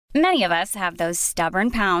Many of us have those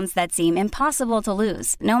stubborn pounds that seem impossible to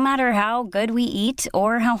lose, no matter how good we eat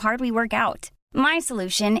or how hard we work out. My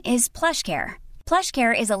solution is PlushCare.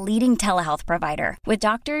 PlushCare is a leading telehealth provider with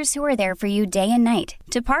doctors who are there for you day and night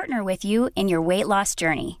to partner with you in your weight loss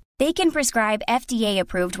journey. They can prescribe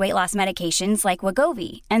FDA-approved weight loss medications like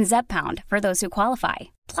Wegovy and Zepbound for those who qualify.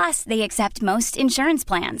 Plus, they accept most insurance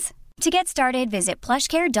plans. To get started, visit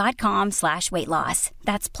plushcare.com/weightloss.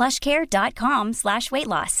 That's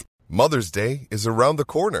plushcare.com/weightloss. Mother's Day is around the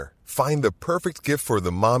corner. Find the perfect gift for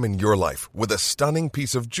the mom in your life with a stunning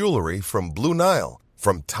piece of jewelry from Blue Nile.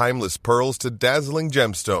 From timeless pearls to dazzling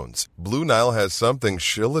gemstones, Blue Nile has something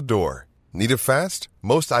she'll adore. Need it fast?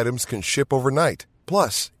 Most items can ship overnight.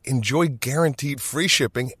 Plus, enjoy guaranteed free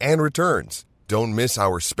shipping and returns. Don't miss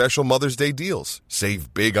our special Mother's Day deals. Save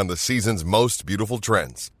big on the season's most beautiful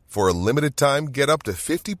trends. For a limited time, get up to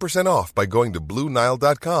 50% off by going to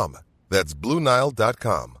BlueNile.com. That's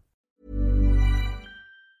BlueNile.com.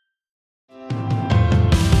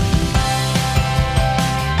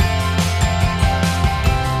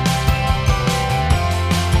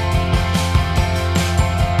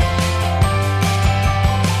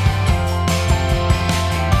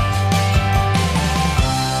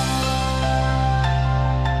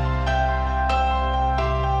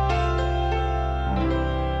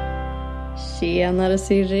 Tjenare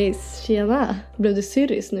Syrris. Tjena. Blev du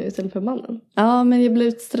Syrris nu istället för mannen? Ja, men jag blev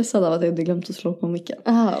lite stressad av att jag hade glömt att slå på micken.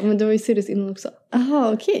 Aha, men det var ju Syrris innan också.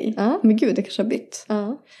 Aha, okej. Ja. Men gud, jag kanske har bytt.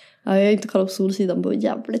 Ja. Ja, jag har inte kollat på Solsidan på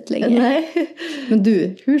jävligt länge. Nej. Men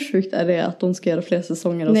du, hur sjukt är det att de ska göra fler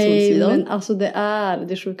säsonger av Solsidan? Nej, men alltså det är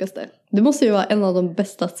det sjukaste. Det måste ju vara en av de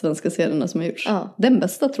bästa svenska serierna som har gjorts. Ja. Den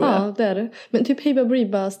bästa tror jag. Ja, det är det. Men typ Hey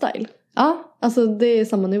Baberiba style. Ja. Alltså det är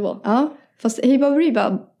samma nivå. Ja. Fast Hey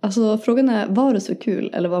Baberiba, alltså frågan är, var det så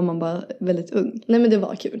kul eller var man bara väldigt ung? Nej, men det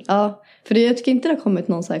var kul. Ja, för jag tycker inte det har kommit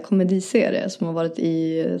någon så här komediserie som har varit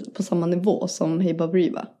på samma nivå som Hey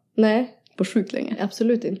Baberiba. Nej. På sjukt länge.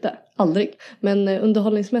 Absolut inte. Aldrig. Men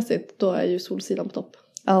underhållningsmässigt, då är ju Solsidan på topp.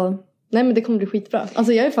 Ja. Nej, men det kommer bli skitbra.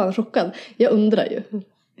 Alltså jag är fan chockad. Jag undrar ju.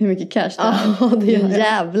 Hur mycket cash det är. Ja, det är en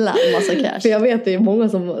jävla massa cash. För jag vet det är många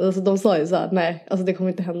som, alltså de sa ju så här, nej, alltså det kommer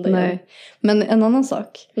inte hända igen. Nej. Men en annan sak.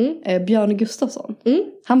 Björn Gustafsson.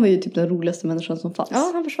 Han var ju typ den roligaste människan som fanns.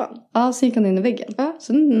 Ja, han försvann. Ja, så gick han in i väggen. Ja.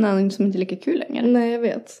 Sen är han liksom inte lika kul längre. Nej, jag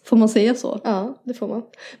vet. Får man säga så? Ja, det får man.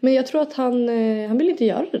 Men jag tror att han vill inte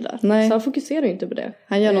göra det där. Nej. Så han fokuserar ju inte på det.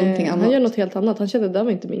 Han gör någonting annat. Han gör något helt annat. Han kände att det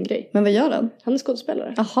var inte min grej. Men vad gör han? Han är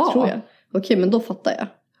skådespelare. Aha. Tror jag. Okej, men då fattar jag.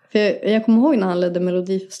 För jag kommer ihåg när han ledde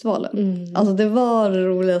Melodifestivalen. Alltså det var det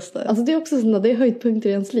roligaste. Alltså det är också sådana, det är höjdpunkter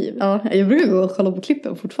i ens liv. Ja, jag brukar gå och kolla på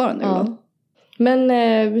klippen fortfarande. Ja. Men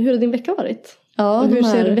hur har din vecka varit? Ja, och hur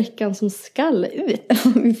ser veckan som skall ut?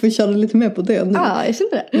 Vi får köra lite mer på det nu. Ja, jag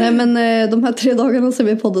känner det. Nej, men de här 3 dagarna som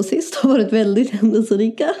vi poddade sist har varit väldigt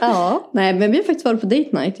händelserika. Ja. Nej, men vi har faktiskt varit på date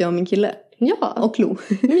night, jag och min kille. Ja. Och Lo.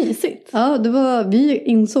 Mysigt. Ja, vi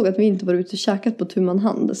insåg att vi inte var ute och käkat på tu man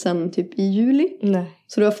hand sen typ i juli. Nej.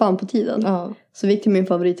 Så det var fan på tiden. Ja. Så vi gick till min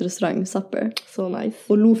favoritrestaurang, Supper. Så nice.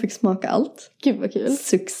 Och Lo fick smaka allt. Gud vad kul.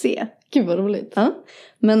 Succé. Gud vad roligt. Ja.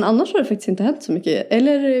 Men annars har det faktiskt inte hänt så mycket.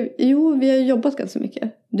 Eller jo, vi har jobbat ganska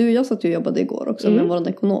mycket. Du och jag satt ju och jobbade igår också med vår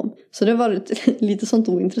ekonom. Så det var lite sånt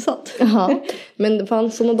ointressant. Ja, men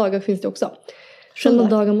fan, sådana dagar finns det också. Sådana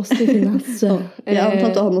dagar måste det finnas. Jag antar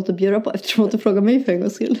att du har något att bjuda på eftersom att du frågar mig för en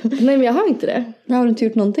gångs skull. Nej, men jag har inte det. Jag har inte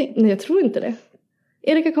gjort någonting. Nej, jag tror inte det.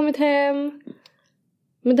 Erik har kommit hem.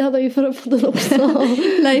 Men det hade jag ju förra podden också.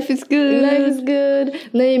 Life is good. Life is good.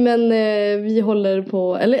 Nej, men vi håller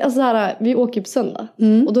på... Eller alltså så här, vi åker på söndag.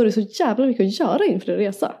 Och då är det så jävla mycket att göra inför en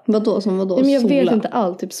resa. Vadå? Som vadå? Nej, men jag vet inte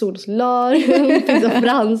allt. Typ solsolar, fixa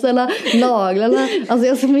fransarna, naglarna. Alltså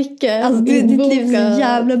jag har så mycket. Alltså ditt liv är så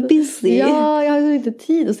jävla busy. Ja, jag har inte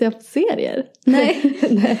tid att se på serier. Nej.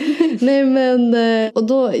 Nej, men... Och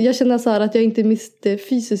då, jag känner så här att jag inte miste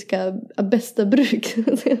fysiska bästa bruk.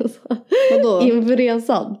 Vadå? Inför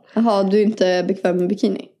resan. Jaha, du är inte bekväm med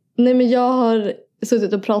bikini? Nej, men jag har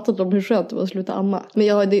suttit och pratat om hur skönt det var att sluta amma. Men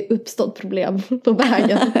jag har det uppstått problem på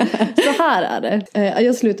vägen. Så här är det.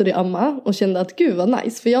 Jag slutade amma och kände att gud vad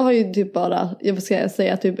nice. För jag har ju typ bara, jag ska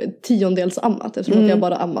säga typ 10-dels ammat. Eftersom att jag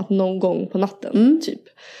bara ammat någon gång på natten typ.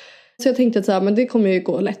 Så jag tänkte att så här, men det kommer ju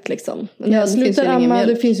gå lätt liksom. Men jag slutar amma,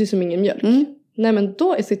 det finns ju som ingen mjölk. Nej, men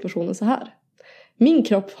då är situationen så här. Min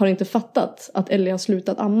kropp har inte fattat att Ellie har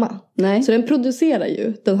slutat amma. Nej. Så den producerar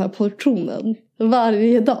ju den här portionen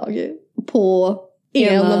varje dag. På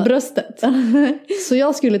ena bröstet. Så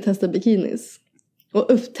jag skulle testa bikinis.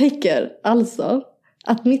 Och upptäcker alltså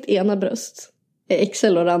att mitt ena bröst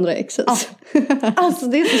XL och det andra är XS. Alltså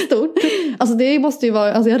det är så stort. Alltså det måste ju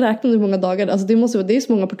vara, alltså jag räknar hur många dagar. Alltså det måste vara, det är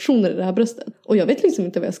så många portioner i det här bröstet. Och jag vet liksom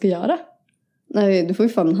inte vad jag ska göra. Nej, du får ju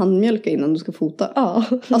fan handmjölka innan du ska fota. Ja.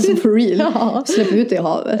 Alltså for real. Ja. Släpp ut det i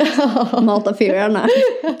havet. Mata fjärarna.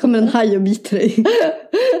 Kommer en haj och biter dig.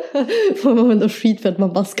 Får man ändå skit för att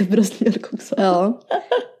man vaskar bröstmjölk också. Ja.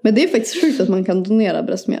 Men det är faktiskt sjukt att man kan donera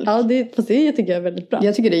bröstmjölk. Ja, fast det tycker jag är väldigt bra.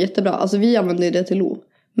 Jag tycker det är jättebra. Alltså vi använder ju det till Lo.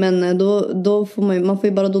 Men då får man får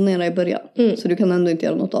ju bara donera i början. Så du kan ändå inte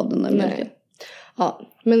göra något av den där mjölken. Ja,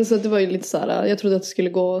 men så det var ju lite så här, jag trodde att det skulle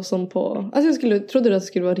gå som på, alltså jag trodde att det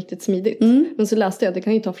skulle vara riktigt smidigt. Men så läste jag att det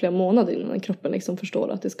kan ju ta flera månader innan kroppen liksom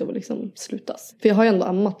förstår att det ska liksom slutas. För jag har ju ändå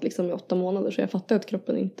ammat liksom i 8 månader, så jag fattar att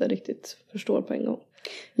kroppen inte riktigt förstår på en gång.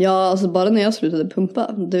 Ja, alltså bara när jag slutade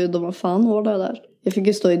pumpa, de var fan hårda där. Jag fick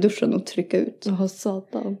ju stå i duschen och trycka ut. Jaha,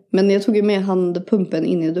 satan. Men jag tog ju med handpumpen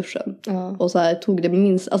in i duschen. Ja. Och så här tog det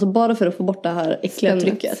minst, alltså bara för att få bort det här äckliga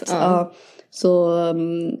trycket. Ja. Så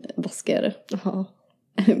vaskade jag det. Jaha.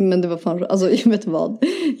 Men det var fan, alltså jag vet vad,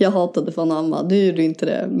 jag hatade fan amma, du gjorde inte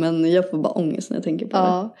det, men jag får bara ångest när jag tänker på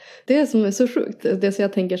det. Det som är så sjukt, det som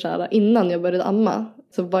jag tänker så här, innan jag började amma,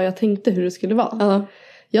 så vad jag tänkte hur det skulle vara.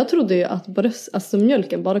 Jag trodde ju att alltså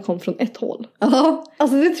mjölken bara kom från ett hål. Ja.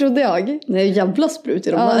 Alltså det trodde jag. Det är jävla sprut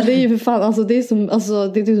i de där. Det är ju för fan, alltså det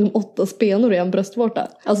är typ som 8 spenor i en bröstvårta.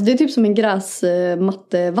 Alltså det är typ som en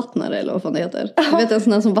gräsmattevattnare eller vad fan det heter. Du vet en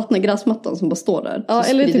sån här som vattnar gräsmattan som bara står där. Ja,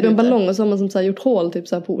 eller typ en ballong och så har man som så här gjort hål typ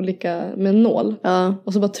så här på olika, med en nål. Ja.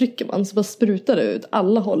 Och så bara trycker man, så bara sprutar det ut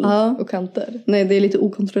alla håll och kanter. Nej, det är lite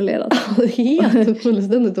okontrollerat. Helt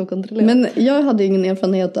fullständigt okontrollerat. Men jag hade ingen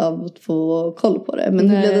erfarenhet av att få koll på det. Men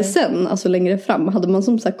hur blev det sen, alltså längre fram? Hade man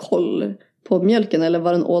som så här koll på mjölken eller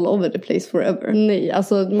var den all over the place forever? Nej,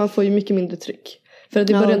 alltså man får ju mycket mindre tryck. För att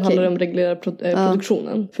i början handlar det om att reglera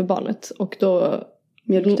produktionen för barnet. Och då...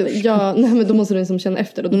 men då måste den liksom känna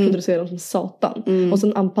efter. Och då producerar de som satan. Och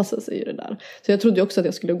sen anpassar sig ju det där. Så jag trodde också att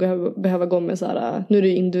jag skulle behöva gå med så här. Nu är det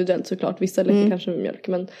ju individuellt såklart. Vissa leker kanske med mjölk.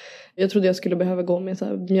 Men jag trodde jag skulle behöva gå med så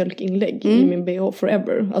här mjölkinlägg i min BH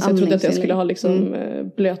forever. Alltså jag trodde att jag skulle ha liksom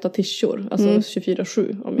blöta tishor. Alltså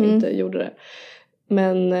 24/7 om jag inte gjorde det.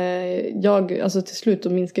 Men alltså till slut då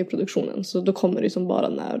minskar ju produktionen. Så då kommer det som bara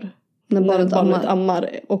när barnet ammar.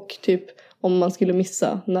 Och typ om man skulle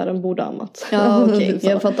missa när den borde ammat. Ja, okej.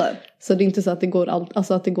 Jag fattar. Så det är inte så att det går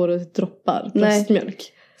att det går att droppa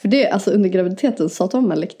bröstmjölk. För det, alltså under graviditeten sa att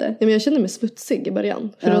man läckte. Ja, men jag kände mig smutsig i början.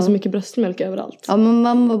 För det var så mycket bröstmjölk överallt. Ja, men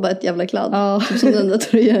mamma var bara ett jävla kladd. Ja. Typ som den där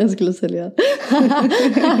tröjan jag skulle sälja.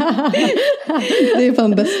 Det är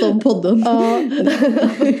fan bästa av podden. Ja.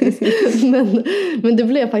 men det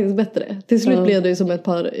blev faktiskt bättre. Till slut blev det ju som ett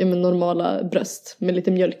par normala bröst med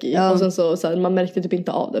lite mjölk i. Ja. Och sen så här, man märkte typ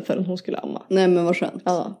inte av det förrän hon skulle amma. Nej, men vad skönt.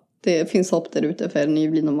 Ja. Det finns hopp där ute för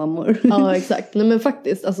nyblivna mammor. Ja, exakt. Nej, men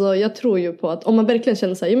faktiskt, alltså, jag tror ju på att om man verkligen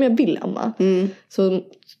känner sig, men jag vill amma. Så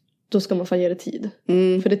då ska man fan ge det tid.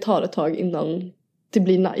 För det tar ett tag innan det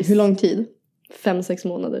blir nice. Hur lång tid? 5-6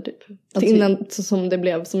 månader typ. Alltså, innan som det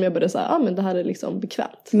blev, som jag började säga, men det här är liksom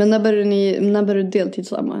bekvämt. Men när började du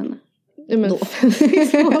deltidsamma henne? Ja, men då.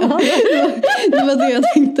 Det var det jag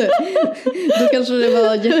tänkte. Då kanske det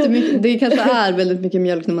var jättemycket. Det kanske är väldigt mycket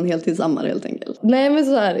mjölk när man heltidsammar helt enkelt. Nej, men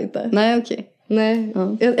så är det inte. Nej, okej. Nej,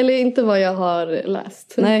 eller inte vad jag har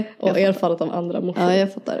läst. Nej, och erfarit av andra motioner. Ja,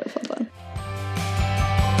 jag fattar.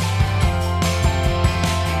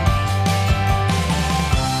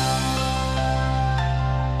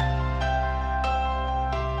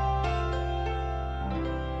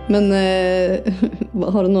 Men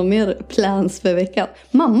har du någon mer plans för veckan?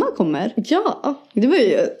 Mamma kommer. Ja. Det var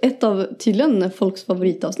ju ett av tydligen folks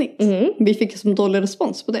favoritavsnitt. Vi fick som dålig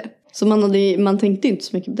respons på det. Så man tänkte inte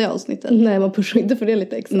så mycket på det avsnittet. Nej, man pushar inte för det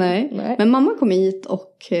lite extra. Nej. Men mamma kommer hit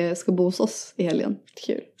och ska bo hos oss i helgen.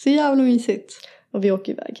 Kul. Så jävla mysigt. Och vi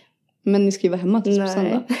åker iväg. Men ni ska ju vara hemma tills på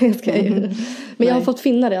söndag. Jag ska ju. Men jag har fått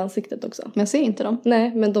finnar i ansiktet också. Men jag ser inte dem.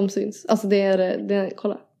 Nej, men de syns. Alltså det är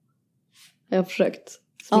kolla. Jag har försökt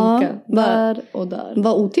sminka där och där.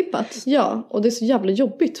 Vad otippat. Ja, och det är så jävla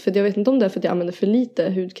jobbigt. För jag vet inte om det är för att jag använder för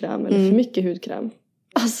lite hudkräm eller för mycket hudkräm.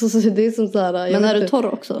 Alltså så det är som så här. Men är du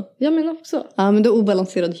torr också? Ja, men också. Ja, men det är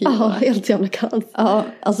obalanserad hy. Ja, helt jävla kallt. Ja,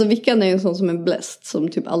 alltså Vickan är ju en sån som är bläst. Som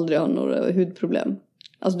typ aldrig har några hudproblem.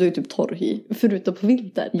 Alltså du är typ torr hy. Förutom på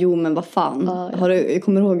vinter. Jo, men vad fan. Jag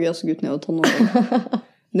kommer ihåg hur jag såg ut när jag var tonåring.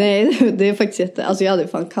 Nej, det är faktiskt alltså jag hade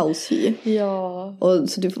fan kaoshy. Ja. Och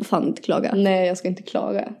så du får fan inte klaga. Nej, jag ska inte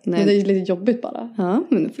klaga. Nej. Men det är lite jobbigt bara. Ja,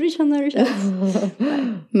 men nu får du känna hur det känns.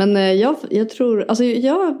 Men jag tror, alltså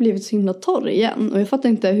jag har blivit så himla torr igen. Och jag fattar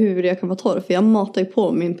inte hur jag kan vara torr. För jag matar ju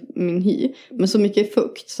på min hy med så mycket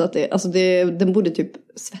fukt. Så att den borde typ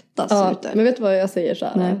svettas ute. Men vet du vad jag säger så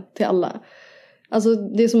här till alla? Alltså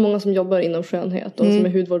det är så många som jobbar inom skönhet och som är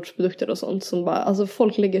hudvårdsprodukter och sånt som bara, alltså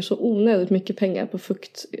folk lägger så onödigt mycket pengar på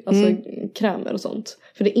fukt, alltså krämer och sånt.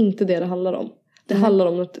 För det är inte det handlar om. Det handlar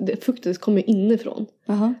om att fuktet kommer inifrån.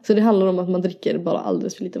 Så det handlar om att man dricker bara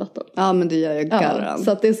alldeles för lite vatten. Ja, men det gör jag garant.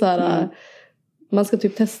 Så att det är så här, man ska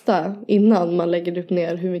typ testa innan man lägger upp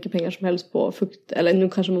ner hur mycket pengar som helst på fukt. Eller nu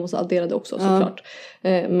kanske man måste addera det också såklart.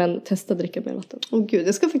 Men testa dricka mer vatten. Åh gud,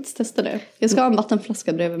 jag ska faktiskt testa det. Jag ska ha en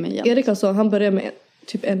vattenflaska bredvid mig igen. Erik alltså, han börjar med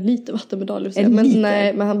typ 1 liter vatten per dag.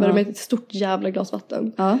 Men han börjar med ett stort jävla glas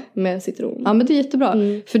vatten. Med citron. Ja, men det är jättebra.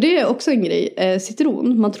 För det är också en grej.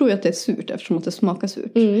 Citron, man tror ju att det är surt eftersom att det smakar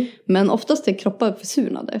surt. Men oftast är kroppar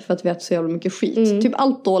försurnade för att vi äter så jävla mycket skit. Typ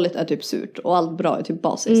allt dåligt är typ surt och allt bra är typ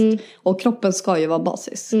basiskt. Och kroppen ska ju vara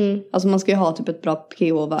basis. Alltså man ska ju ha typ ett bra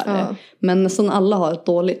pH-värde. Men nästan alla har ett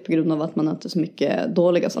dåligt på grund av att man äter så mycket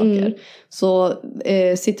dåliga saker. Så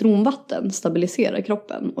citronvatten stabiliserar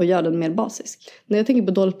kroppen och gör den mer basisk. När jag tänker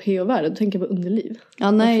på dåligt pH-värde, då tänker jag på underliv.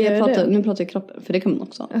 Ja, nej, nu pratar jag kroppen, för det kan man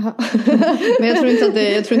också. Men jag tror inte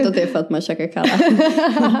att det är för att man käkar karra.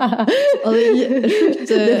 Alltså,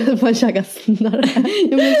 det är för att man käkar snarare. Ja,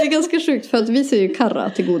 men det är ganska sjukt för att vi säger ju karra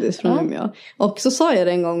till godis från Umeå. Och så sa jag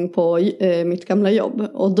det en gång på mitt gamla jobb.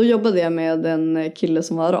 Och då jobbade jag med en kille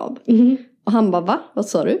som var arab. Och han bara, va? Vad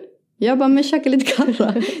sa du? Jag bara, men käka lite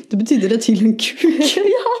karra. Det betyder det tydligen kuk.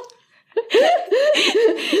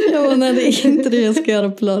 Ja, nej, det är inte det jag ska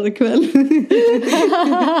göra på lördag kväll.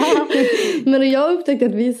 Men jag upptäckte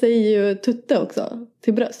att vi säger ju tutte också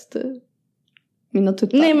till bröst. Mina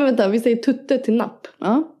tuttar? Nej, men vänta, vi säger tutte till napp.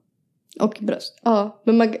 Ja, och bröst. Ja,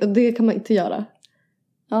 men det kan man inte göra.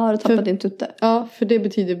 Ja, har du tappat din tutte? Ja, för det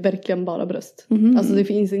betyder verkligen bara bröst. Alltså det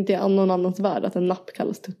finns inte i någon annans värld att en napp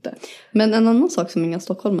kallas tutte. Men en annan sak som inga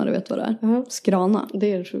stockholmare vet vad det är. Skrana.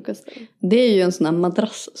 Det är det sjukaste. Det är ju en sån här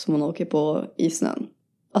madrass som man åker på i snön.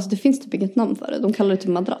 Alltså det finns typ inget namn för det. De kallar det typ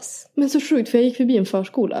madrass. Men så sjukt, för jag gick förbi en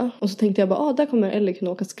förskola. Och så tänkte jag bara, där kommer Ellie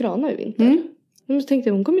kunna åka skrana i vinter. Men så tänkte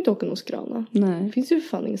jag, hon kommer inte åka någon skrana. Nej. Det finns ju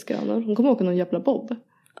fan ingen skrana. Hon kommer åka någon jävla bob.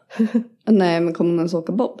 Nej, men kommer hon ens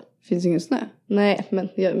åka bob? Finns ingen snö? Nej, men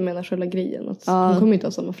jag menar själva grejen. Att hon kommer inte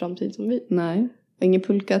ha samma framtid som vi. Nej, ingen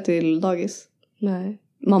pulka till dagis. Nej.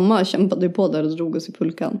 Mamma kämpade ju på där och drog oss i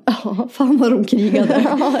pulkan. Fan vad de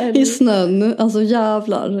krigade i snön. Alltså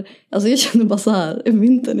jävlar. Alltså jag kände bara så här,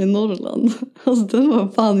 vintern i Norrland. Alltså den var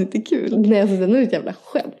fan inte kul. Nej, alltså den är ett jävla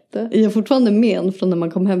skämt. Jag är fortfarande men från när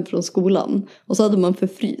man kom hem från skolan. Och så hade man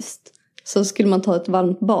förfryst. Så skulle man ta ett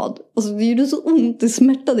varmt bad. Alltså det gjorde så ont, det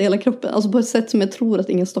smärtade hela kroppen. Alltså på ett sätt som jag tror att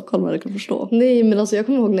ingen stockholmare kan förstå. Nej, men alltså jag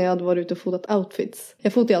kommer ihåg när jag hade varit ute och fotat outfits.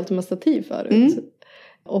 Jag fotade ju alltid med stativ förut.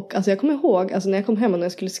 Och alltså jag kommer ihåg, alltså när jag kom hem och när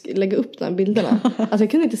jag skulle lägga upp de här bilderna. Alltså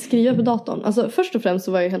jag kunde inte skriva på datorn. Alltså först och främst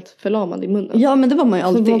så var jag helt förlamad i munnen. Ja, men det var man ju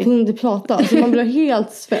alltid. Så man kunde inte prata, alltså man blev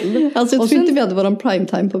helt svälld. Alltså jag tror inte vi hade våran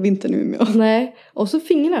primetime på vintern i Umeå. Nej, och så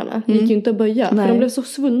fingrarna gick ju inte att böja. För de blev så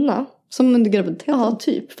svullna. Som under graviditeten. Ja,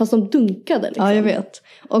 typ. Fast de dunkade liksom. Ja, jag vet.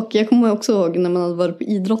 Och jag kommer också ihåg när man hade varit på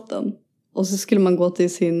idrotten. Och så skulle man gå till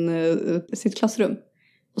sitt klassrum.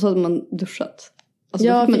 Och så hade man duschat. Alltså,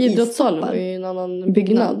 ja, för idrottssalen var ju en annan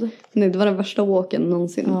byggnad. Nej, det var den värsta walken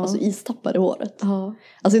någonsin. Ja. Alltså istappar i håret. Ja.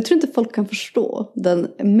 Alltså jag tror inte folk kan förstå den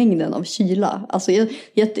mängden av kyla. Alltså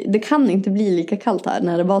det kan inte bli lika kallt här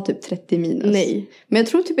när det var typ 30 minus. Nej. Men jag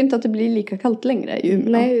tror typ inte att det blir lika kallt längre i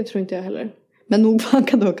Umeå. Nej, det tror inte jag heller. Men nog fan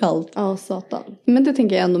kan det vara kallt. Ja, satan. Men det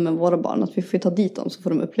tänker jag ändå med våra barn. Att vi får ta dit dem så får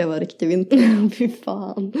de uppleva riktig vinter. Fy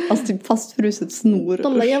fan. Alltså typ fastfruset snor.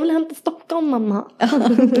 De bara, jag vill hämta Stockholm, mamma.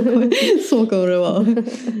 Så kommer det vara.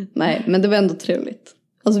 Nej, men det var ändå trevligt.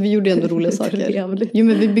 Alltså vi gjorde ändå roliga saker. Jo,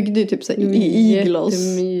 men vi byggde ju typ så i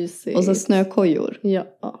iglos. Och så snökojor. Ja.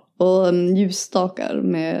 Och ljusstakar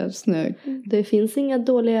med snö. Det finns inga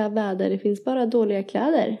dåliga väder, det finns bara dåliga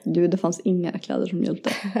kläder. Du, det fanns inga kläder som hjälpte.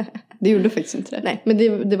 Det gjorde faktiskt inte det. Nej, men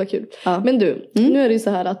det var kul. Ja. Men du, nu är det ju så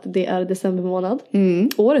här att det är december månad.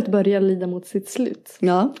 Året börjar lida mot sitt slut.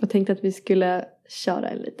 Ja. Jag tänkte att vi skulle köra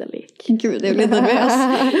en liten lek. Gud, jag blir nervös.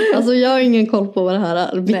 Alltså jag har ingen koll på vad det här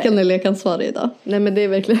är. Vilken är lekansvarig idag? Nej, men det är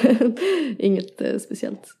verkligen inget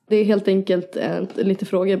speciellt. Det är helt enkelt lite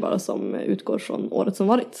frågor bara som utgår från året som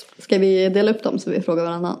varit. Ska vi dela upp dem så vi frågar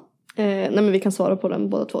varandra? Nej, men vi kan svara på dem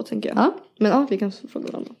båda två, tänker jag. Ja. Men ja, vi kan fråga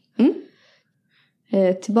varandra.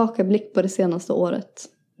 Tillbakablick på det senaste året.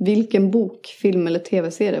 Vilken bok, film eller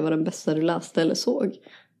tv-serie var den bästa du läste eller såg?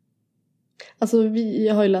 Alltså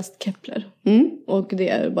jag har ju läst Kepler. Och det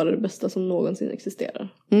är bara det bästa som någonsin existerar.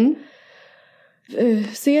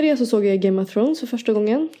 Serie så såg jag Game of Thrones för första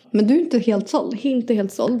gången. Men du är inte helt såld? Inte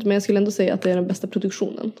helt såld, men jag skulle ändå säga att det är den bästa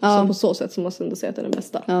produktionen. Så på så sätt så måste jag ändå säga att det är den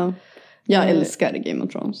bästa. Ja. Jag älskar Game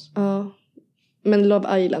of Thrones. Ja. Men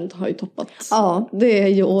Love Island har ju toppat. Ja. Det är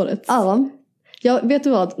ju året. Ja. Ja, vet du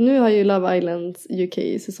vad? Nu har ju Love Islands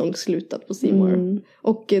UK-säsong slutat på C More.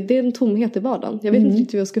 Och det är en tomhet i vardagen. Jag vet inte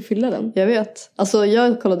riktigt hur jag ska fylla den. Jag vet. Alltså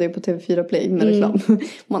jag kollade ju på TV4 Play med reklam.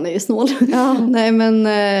 Man är ju snål. Ja. Nej men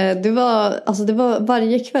det var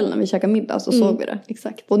varje kväll när vi käkade middag så såg vi det.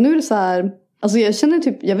 Exakt. Och nu är det så här. Alltså jag känner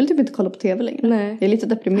typ, jag vill typ inte kolla på TV längre. Nej. Jag är lite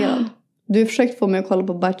deprimerad. Du har försökt få mig att kolla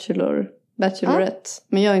på Bachelorette.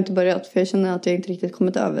 Men jag har inte börjat för jag känner att jag inte riktigt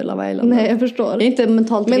kommit över Love Island. Nej, jag förstår. Jag är inte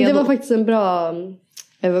mentalt redo. Men det var faktiskt en bra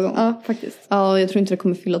övergång. Ja, faktiskt. Ja, jag tror inte det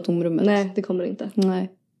kommer fylla tomrummet. Nej, det kommer det inte. Nej.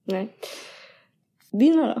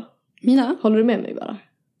 Dina då? Mina? Håller du med mig bara?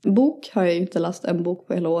 Bok har jag inte läst en bok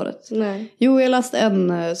på hela året. Nej. Jo, jag läste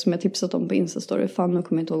en som jag tipsat om på Instastory. Fan, nu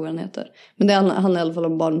kommer jag inte ihåg vad den heter. Men det handlar i alla fall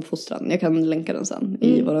om barnfostran. Jag kan länka den sen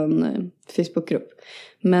i vår Facebookgrupp.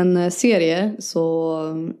 Men serie så...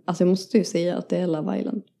 Alltså jag måste ju säga att det är Love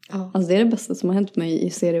Island. Ja. Alltså det är det bästa som har hänt mig i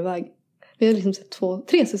serieväg. Vi har liksom sett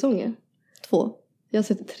 3 säsonger. 2. Jag har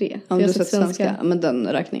sett 3. Ja, du har sett svenska. Men den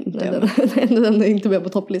räknar inte. Den är inte med på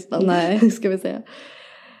topplistan. Nej. Ska vi säga.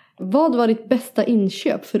 Vad var ditt bästa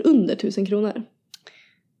inköp för under 1000 kronor?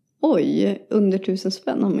 Oj, under 1000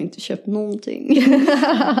 spänn har man inte köpt någonting.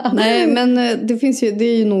 Nej, men det finns ju, det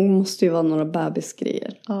är ju nog, måste ju vara några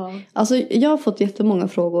bebisgrejer. Alltså jag har fått jättemånga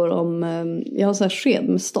frågor om, jag har så här sked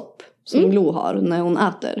med stopp. Som Glo har när hon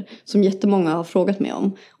äter. Som jättemånga har frågat mig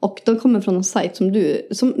om. Och de kommer från en sajt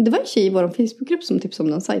det var en tjej i vår Facebookgrupp som tipsade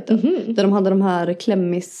om den sajten. Där de hade de här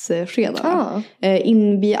klämmisskedarna.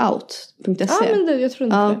 Inbeout.se. Ja, men jag tror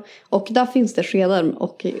inte det. Och där finns det skedar.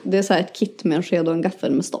 Och det är så här ett kit med en sked och en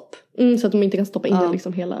gaffel med stopp. Så att de inte kan stoppa in det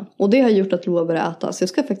liksom hela. Och det har gjort att Loa börjar äta. Så jag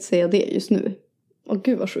ska faktiskt säga det just nu. Åh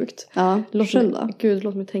gud vad sjukt. Ja, låt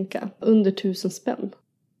mig tänka. Under 1000 spänn.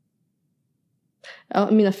 Ja,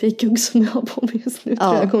 mina fikugg som jag har på mig just nu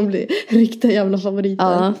tror jag kommer bli riktiga jävla favoriter.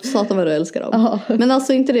 Ja, satan vad du älskar dem. Men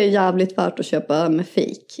alltså inte det är jävligt värt att köpa med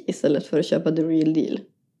fake istället för att köpa the real deal?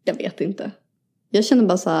 Jag vet inte. Jag känner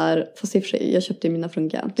bara så här, fast i och för sig, jag köpte mina från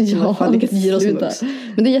Gant. Ja, fan lika dyra som Mux.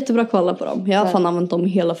 Men det är jättebra att kolla på dem. Jag har fan använt dem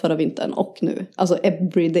hela förra vintern och nu. Alltså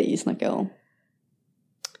every day snackar jag om.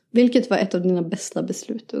 Vilket var ett av dina bästa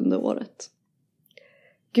beslut under året?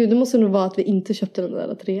 Gud, det måste nog vara att vi inte köpte den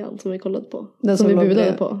där 3an som vi kollade på. Den som vi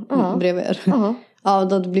budade på. Bredvid er. Ja,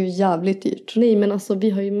 det hade blivit jävligt dyrt. Nej, men alltså vi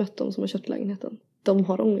har ju mött dem som har köpt lägenheten. De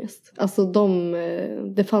har ångest. Alltså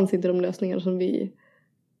det fanns inte de lösningar som vi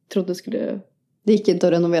trodde skulle... Det gick inte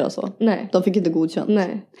att renovera så. Nej. De fick inte godkänt.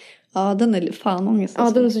 Nej. Ja, den är fan ångest.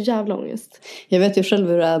 Ja, den är så jävla ångest. Jag vet ju själv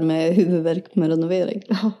hur det är med huvudvärk med renovering.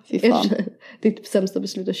 Ja, fy fan. Det är typ sämsta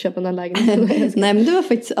beslut att köpa den här lägenheten. Nej, men det var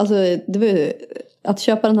faktiskt, alltså, att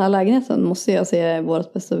köpa den här lägenheten måste jag säga är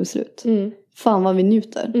vårt bästa beslut. Fan vad vi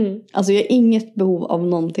njuter. Alltså jag har inget behov av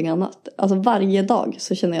någonting annat. Alltså varje dag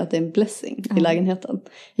så känner jag att det är en blessing i lägenheten.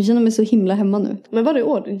 Jag känner mig så himla hemma nu. Men var det i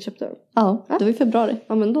år du köpte den? Ja, det var i februari.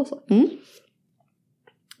 Ja, men då så.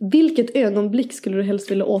 Vilket ögonblick skulle du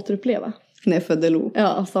helst vilja återuppleva? När jag födde Lo.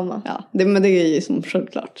 Ja, samma. Ja, men det är ju som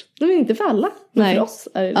självklart. Men inte för alla. Men för oss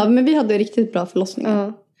är det. Ja, men vi hade riktigt bra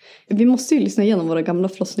förlossningar. Vi måste ju lyssna igenom våra gamla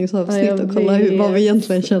förlossningsavsnitt och kolla vad vi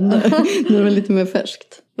egentligen kände när det var lite mer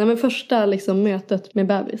färskt. Nej, men första liksom mötet med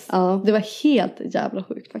bebis. Det var helt jävla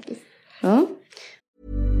sjukt faktiskt. Ja.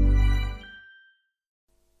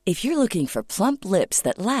 If you're looking for plump lips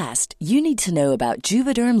that last, you need to know about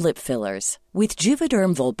Juvederm lip fillers. With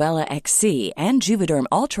Juvederm Volbella XC and Juvederm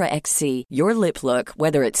Ultra XC, your lip look,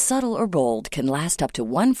 whether it's subtle or bold, can last up to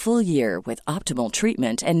 1 full year with optimal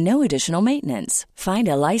treatment and no additional maintenance. Find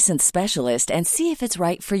a licensed specialist and see if it's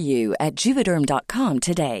right for you at Juvederm.com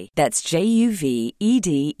today. That's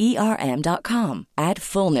JUVEDERM.com. Add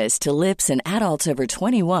fullness to lips in adults over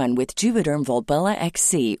 21 with Juvederm Volbella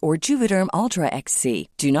XC or Juvederm Ultra XC.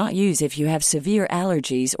 Do not use if you have severe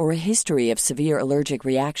allergies or a history of severe allergic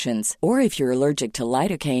reactions, or if you're allergic to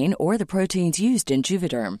lidocaine or the proteins used in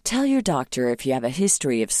Juvederm. Tell your doctor if you have a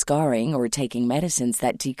history of scarring or taking medicines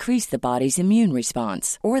that decrease the body's immune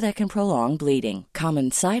response or that can prolong bleeding. Common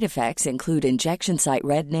side effects include injection site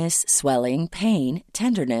redness, swelling, pain,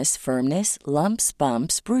 tenderness, firmness, lumps,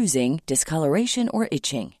 bumps, bruising, discoloration, or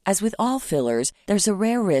itching. As with all fillers, there's a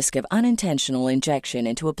rare risk of unintentional injection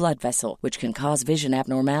into a blood vessel, which can cause vision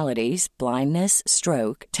abnormalities, blindness,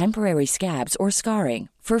 stroke, temporary scabs, or scarring.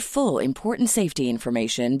 For full important safety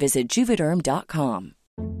information, visit Juvederm.com.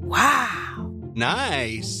 Wow.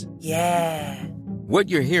 Nice. Yeah. What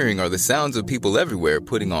you're hearing are the sounds of people everywhere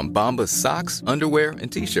putting on Bombas socks, underwear,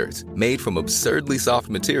 and T-shirts made from absurdly soft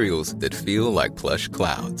materials that feel like plush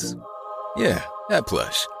clouds. Yeah, that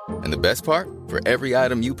plush. And the best part? For every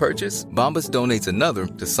item you purchase, Bombas donates another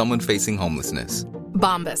to someone facing homelessness.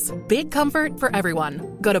 Bombas. Big comfort for everyone.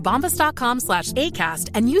 Go to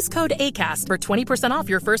bombas.com/ACAST and use code ACAST for 20% off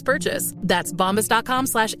your first purchase. That's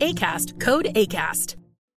bombas.com/ACAST. Code ACAST.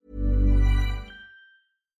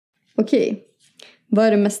 Okej. Vad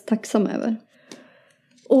är du mest tacksam över?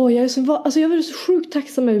 Jag är väl så sjukt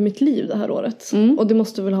tacksam över mitt liv det här året. Och det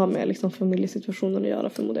måste väl ha med liksom familjesituationen att göra,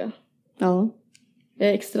 förmodar jag. Ja. Jag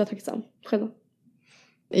är extra tacksam. Själv.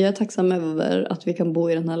 Jag är tacksam över att vi kan bo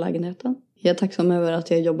i den här lägenheten. Jag är tacksam över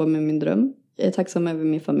att jag jobbar med min dröm. Jag är tacksam över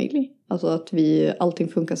min familj. Alltså att allting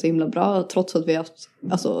funkar så himla bra. Trots att vi har haft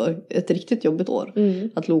ett riktigt jobbigt år.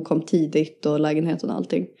 Att Lo kom tidigt och lägenheten och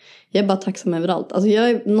allting. Jag är bara tacksam över allt. Alltså jag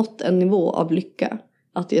har nått en nivå av lycka.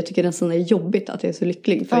 Att jag tycker nästan det är jobbigt att jag är så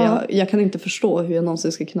lycklig. För jag kan inte förstå hur jag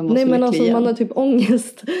någonsin ska kunna vara så lycklig. Nej, men alltså man har typ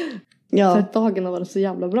ångest. Ja. För att dagen har varit så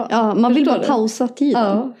jävla bra. Ja, man vill bara pausa tiden.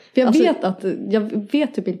 Ja. För jag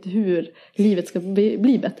vet typ inte hur livet ska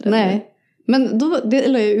bli bättre. Nej. Men då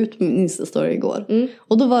la jag ut min Insta-story igår.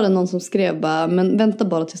 Och då var det någon som skrev bara, men vänta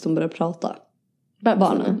bara tills de börjar prata.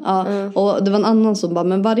 Barnen. Ja. Och det var en annan som bara,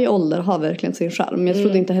 men varje ålder har verkligen sin charm. Jag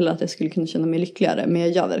trodde inte heller att jag skulle kunna känna mig lyckligare. Men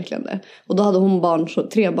jag gör verkligen det. Och då hade hon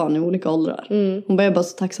 3 barn i olika åldrar. Hon var bara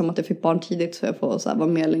så tacksam att jag fick barn tidigt. Så jag får så här vara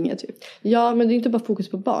med länge typ. Ja, men det är inte bara fokus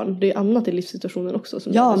på barn. Det är annat i livssituationen också.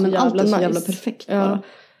 Som men allt är så jävla perfekt. Ja.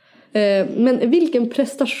 Men vilken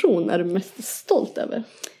prestation är du mest stolt över?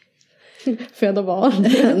 Föda barn?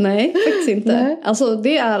 Nej, faktiskt inte. Nej. Alltså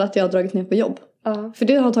det är att jag har dragit ner på jobb. För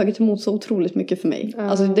det har tagit emot så otroligt mycket för mig.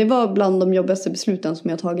 Alltså det var bland de jobbigaste besluten som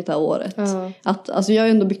jag har tagit det här året. Alltså jag har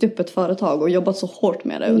ändå byggt upp ett företag och jobbat så hårt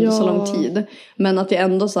med det under så lång tid. Men att jag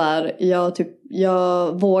ändå så här,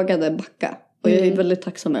 jag vågade backa. Och jag är väldigt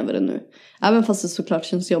tacksam över det nu. Även fast det såklart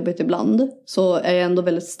känns jobbigt ibland. Så är jag ändå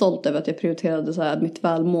väldigt stolt över att jag prioriterade så här mitt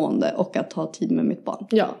välmående och att ha tid med mitt barn.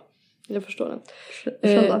 Ja. Jag förstår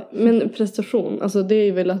det. Men prestation, alltså det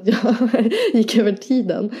är väl att jag gick över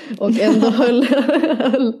tiden och ändå höll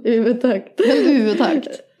huvudtakt. Höll du huvudtakt?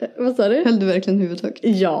 Vad sa du? Höll du verkligen huvudtakt?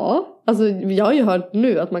 Ja, alltså jag har ju hört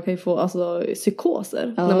nu att man kan ju få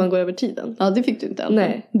psykoser när man går över tiden. Ja, det fick du inte.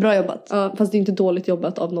 Nej. Bra jobbat. Ja, fast det är inte dåligt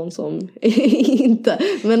jobbat av någon som inte.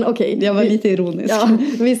 Men okej. Jag var lite ironisk. Ja,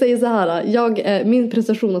 vi säger så här. Min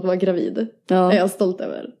prestation att vara gravid är jag stolt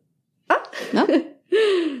över. Ja.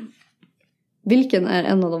 Vilken är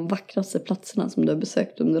en av de vackraste platserna som du har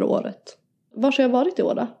besökt under året? Var har jag varit i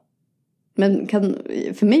år då? Men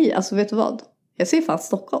för mig, alltså vet du vad? Jag ser fan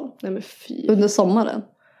Stockholm. Nej men fy. Under sommaren.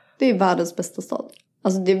 Det är världens bästa stad.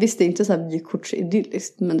 Alltså det visste inte så här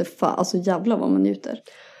vykortsidylliskt. Men det alltså jävlar vad man njuter.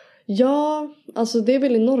 Ja, alltså det är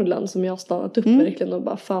väl i Norrland som jag har stannat upp verkligen och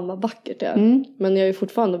bara fan vad vackert det är. Men jag är ju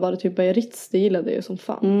fortfarande bara typ i Ritz, det gillade jag ju som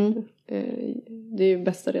fan. Det är ju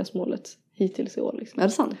bästa resmålet hittills i år liksom. Är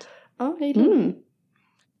det sant? Ja, jag gillar det.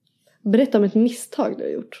 Berätta om ett misstag du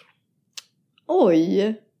har gjort.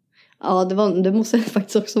 Oj. Ja, det måste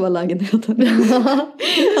faktiskt också vara lägenheten.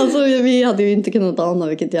 Alltså vi hade ju inte kunnat ana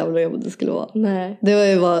vilket jävla jobb det skulle vara. Nej.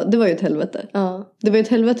 Det var ju ett helvete. Ja. Det var ju ett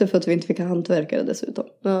helvete för att vi inte fick ha hantverkare dessutom.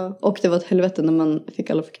 Ja. Och det var ett helvete när man fick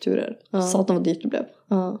alla fakturer. Ja. Satan vad dyrt det blev.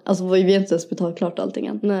 Ja. Alltså vi har inte ens betalat klart allting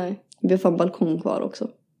än. Nej. Vi har fan balkong kvar också.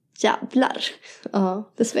 Jävlar.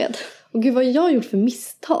 Ja, det sved. Och gud vad jag har gjort för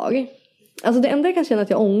misstag. Alltså det enda jag kan känna att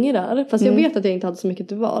jag ångrar. Fast jag vet att jag inte hade så mycket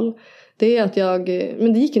till val. Det är att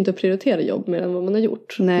men det gick inte att prioritera jobb mer än vad man har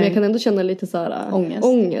gjort. Nej. Men jag kan ändå känna lite så här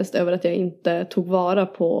ångest över att jag inte tog vara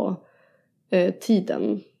på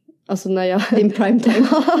tiden. Alltså när jag... Din prime time.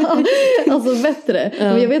 Alltså bättre. Ja.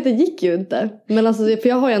 Men jag vet det gick ju inte. Men alltså, för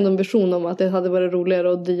jag har ju ändå en vision om att det hade varit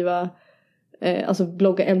roligare att driva... alltså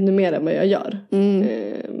blogga ännu mer än vad jag gör.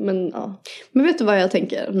 Men ja. Men vet du vad jag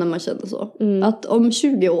tänker när man känner så? Att om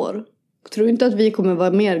 20 år tror inte att vi kommer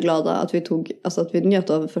vara mer glada att vi njöt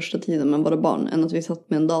av första tiden med våra barn än att vi satt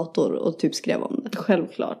med en dator och typ skrev om det.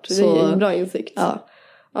 Självklart. Så, det är en bra insikt.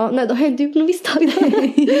 Ja, nej, då har jag inte gjort något misstag.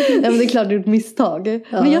 Nej, men det är klart jag har gjort misstag.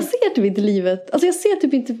 Ja. Men jag ser typ inte livet. Alltså jag ser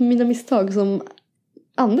typ inte mina misstag som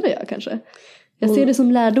andra gör kanske. Jag ser det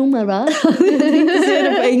som lärdomar, va? Jag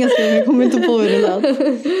ser det på engelska, men jag kommer inte på hur det lät.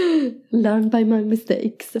 Learn by my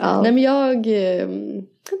mistakes. Ja. Nej, men jag har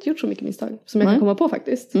inte gjort så mycket misstag som jag kan komma på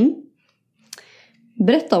faktiskt.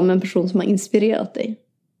 Berätta om en person som har inspirerat dig.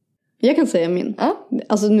 Jag kan säga min.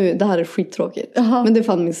 Alltså nu, det här är skittråkigt. Men det är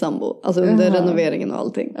fan min sambo. Alltså under renoveringen och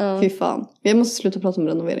allting. Fy fan. Jag måste sluta prata om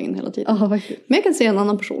renoveringen hela tiden. Men jag kan säga en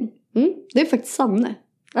annan person. Det är faktiskt Sanne.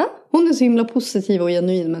 Hon är så himla positiv och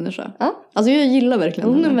genuin människa. Alltså jag gillar verkligen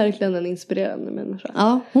henne. Hon är verkligen en inspirerande människa.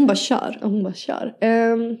 Ja, hon bara kör.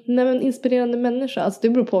 Nej men inspirerande människa. Alltså det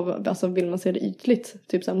beror på, alltså vill man se det ytligt.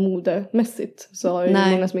 Typ så här modemässigt. Så har ju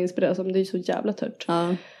många som är inspirerade. Men det är ju så jävla tört.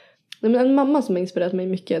 Nej, men en mamma som har inspirerat mig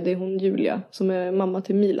mycket, det är hon Julia. Som är mamma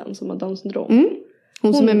till Milan som har Downs syndrom.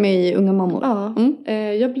 Hon som är med i Unga mammor.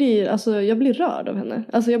 Jag blir rörd av henne.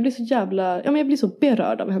 Alltså jag blir så jävla, jag blir så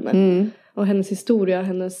berörd av henne. Och hennes historia,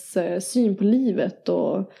 hennes syn på livet.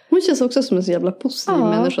 Och... Hon känns också som en så jävla positiv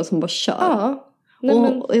människa som bara kör.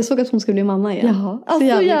 Och jag såg att hon ska bli mamma igen. Så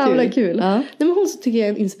jävla kul. Nej, men hon så tycker jag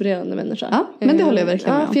är en inspirerande människa. Men det håller jag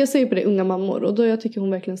verkligen med om. För jag säger på det, Unga mammor. Och då jag tycker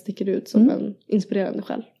hon verkligen sticker ut som en inspirerande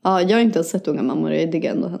själv. Ja, jag har inte ens sett Unga mammor. Jag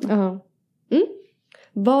diggar ändå henne.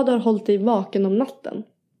 Vad har hållit dig vaken om natten?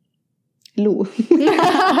 Lo.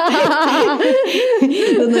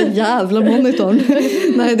 Den där jävla monitorn.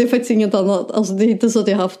 Nej, det är faktiskt inget annat. Alltså det är inte så att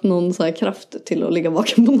jag har haft någon så här kraft till att ligga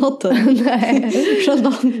vaken på natten.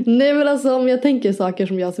 Nej men alltså om jag tänker saker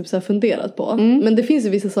som jag typ så här funderat på. Men det finns ju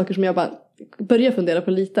vissa saker som jag bara börjar fundera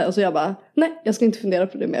på lite. Och så jag bara, nej jag ska inte fundera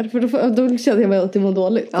på det mer. För då känner jag mig att det var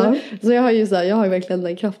dåligt. Så jag har ju så här, jag har ju verkligen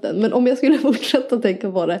den kraften. Men om jag skulle fortsätta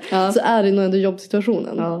tänka på det. Så är det nog ändå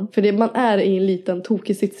jobbsituationen. För man är i en liten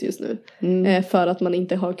tokig sits just nu. För att man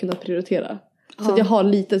inte har kunnat prioritera. Så att jag har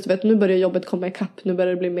lite, så vet, nu börjar jobbet komma ikapp. Nu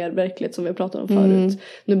börjar det bli mer verkligt som vi pratade om förut.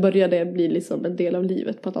 Nu börjar det bli liksom en del av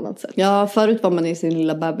livet på ett annat sätt. Ja, förut var man i sin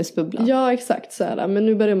lilla bebisbubbla. Ja, exakt så här. Men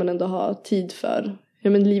nu börjar man ändå ha tid för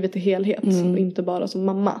livet i helhet. Och inte bara som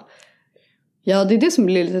mamma. Ja, det är det som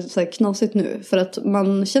blir lite så här knasigt nu. För att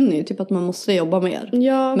man känner ju typ att man måste jobba mer.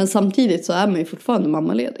 Ja. Men samtidigt så är man ju fortfarande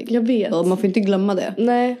mammaledig. Jag vet. Och man får inte glömma det.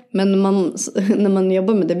 Nej. Men när man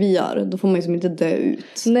jobbar med det vi gör, då får man ju som inte dö ut.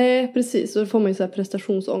 Nej, precis. Och då får man ju så här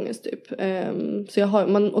prestationsångest typ. Så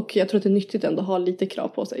och jag tror att det är nyttigt ändå att ha lite krav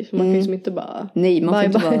på sig. För man kan ju som inte bara... Nej, man får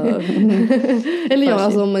inte bara... Eller ja,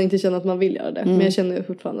 alltså om man inte känner att man vill göra det. Men jag känner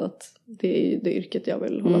fortfarande att det är det yrket jag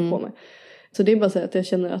vill hålla på med. Så det är bara så att jag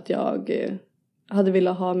känner att jag... hade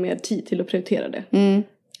velat ha mer tid till att prioritera det.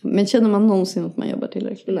 Men känner man någonsin att man jobbar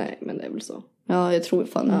tillräckligt? Nej, men det är väl så. Ja, jag tror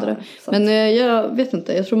fan inte det. Men jag vet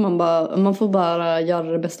inte. Jag tror man får bara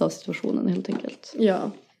göra det bästa av situationen helt enkelt. Ja.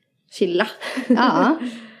 Chilla. Ja.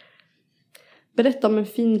 Berätta om en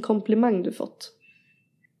fin komplimang du fått.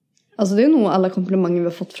 Alltså det är nog alla komplimanger vi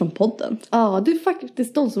har fått från podden. Ja, det är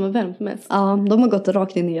faktiskt de som har värmt mest. Ja, de har gått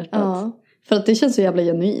rakt in i hjärtat. Ja. För att det känns så jävla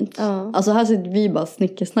genuint. Alltså här sitter vi bara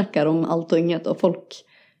snickar om allt och inget. Och folk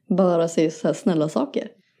bara säger så här snälla saker.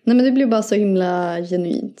 Nej men det blir bara så himla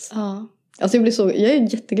genuint. Alltså jag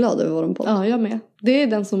är jätteglad över våran podd. Ja, jag med. Det är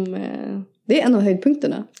den som... Det är en av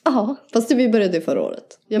höjdpunkterna. Ja. Fast vi började förra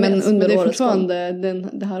året. Men det är fortfarande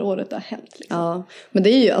det här året det har hänt. Liksom. Ja, men det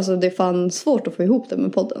är ju alltså, det är fan svårt att få ihop det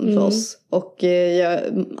med podden för oss. Och det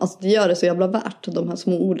gör det så jävla värt, de här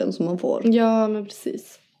små orden som man får. Ja, men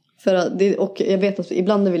precis. Och jag vet att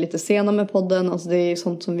ibland är vi lite sena med podden. Alltså det är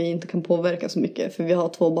sånt som vi inte kan påverka så mycket. För vi har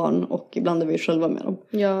 2 barn och ibland är vi själva med dem.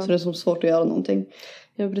 Ja. Så det är så svårt att göra någonting.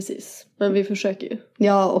 Ja, precis. Men vi försöker ju.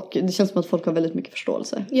 Ja, och det känns som att folk har väldigt mycket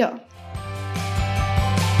förståelse. Ja.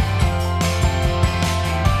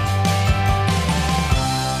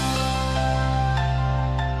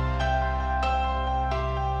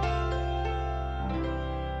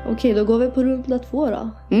 Okej, då går vi på runda 2 då.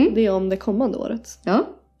 Det är om det kommande året. Ja.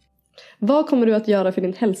 Vad kommer du att göra för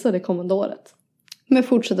din hälsa det kommande året? Men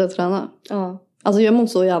fortsätta träna. Ja. Alltså jag mår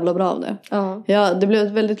så jävla bra av det. Ja, det blev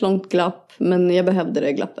ett väldigt långt glapp. Men jag behövde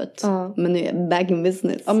det glappet. Men nu är jag back in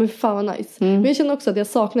business. Ja, men fan vad nice. Men jag känner också att jag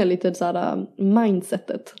saknar lite så här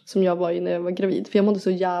mindsetet som jag var i när jag var gravid. För jag mådde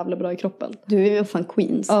så jävla bra i kroppen. Du är fan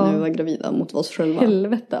queens när vi var gravida mot oss själva.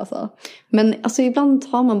 Helvete alltså. Men alltså ibland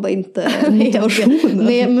har man bara inte motivationen.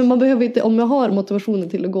 Nej, men man behöver inte. Om jag har motivationen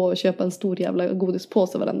till att gå och köpa en stor jävla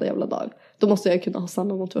godispåse varenda jävla dag. Då måste jag kunna ha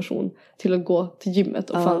samma motivation till att gå till gymmet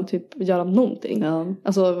och fan typ göra någonting. Ja.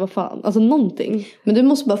 Alltså vad fan, alltså någonting. Men du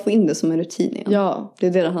måste bara få in det som en rutin igen. Ja. Det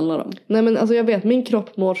är det handlar om. Nej men alltså jag vet, min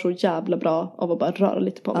kropp mår så jävla bra av att bara röra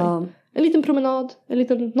lite på mig. En liten promenad, en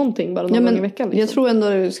liten någonting bara någon gång i veckan. Liksom. Jag tror ändå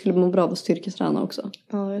att du skulle må bra av att styrketräna också.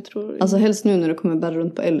 Ja, jag tror. Alltså helst nu när du kommer bära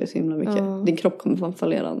runt på Ellie så himla mycket. Ja. Din kropp kommer fan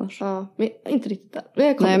fallera annars. Ja, men inte riktigt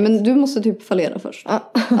där. Nej, men du måste typ fallera först.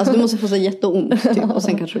 Ja. Alltså du måste få så jätteont typ, och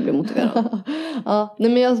sen kanske du blir motiverad. Ja,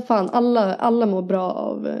 nej men alla mår bra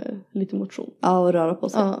av lite motion. Ja, och röra på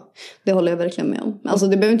sig. Ja. Det håller jag verkligen med om. Alltså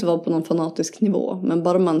det behöver inte vara på någon fanatisk nivå. Men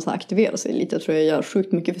bara man så aktiverar sig lite tror jag gör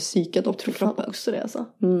sjukt mycket för psyket och för kroppen. Också det alltså.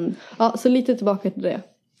 Ja, så lite tillbaka till det.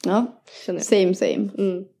 Ja, same.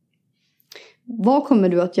 Vad kommer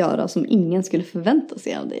du att göra som ingen skulle förvänta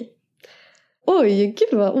sig av dig? Oj,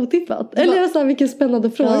 gud vad otippat. Eller jag sa vilken spännande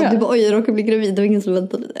fråga. Ja, du bara, jag råkar bli gravid, det var ingen som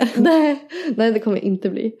väntade det. Nej, det kommer jag inte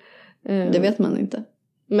bli. Det vet man inte.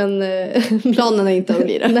 Men planen är inte att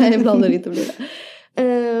bli det. Nej, planen är inte att bli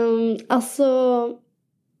det. Alltså,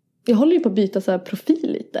 jag håller ju på att byta så här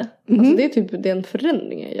profil lite. Alltså det är typ en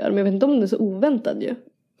förändring jag gör. Men jag vet inte om det är så oväntad ju.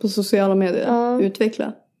 På sociala medier,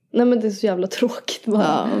 utveckla. Nej men det är så jävla tråkigt bara.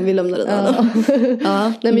 Ja, vi lämnar det där då.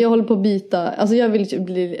 Nej men jag håller på att byta. Alltså jag vill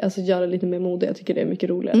göra lite mer mode. Jag tycker det är mycket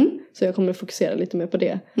roligare. Så jag kommer fokusera lite mer på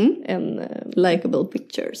det. Än likeable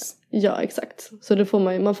pictures. Ja, exakt. Så det får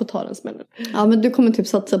man får ta den smällen. Ja, men du kommer typ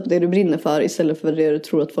satsa på det du brinner för istället för det du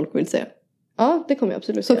tror att folk vill se. Ja, det kommer jag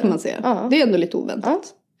absolut så göra. Kan man säga. Ja. Det är ändå lite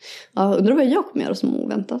oväntat. Ja, undrar vad jag kommer göra som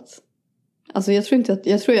oväntat. Alltså jag tror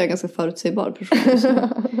jag är ganska förutsägbar person.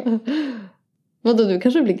 Vadå, du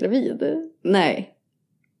kanske blir gravid? Nej.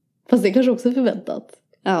 Fast det kanske också är förväntat.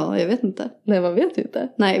 Ja, jag vet inte. Nej, man vet ju inte.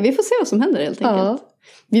 Nej, vi får se vad som händer helt enkelt.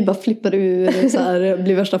 Vi bara flippar ur så här,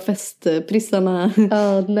 blir värsta festprissarna.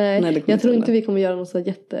 Ja, nej jag tror inte vi kommer göra något så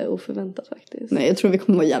jätteoförväntat faktiskt. Nej, jag tror vi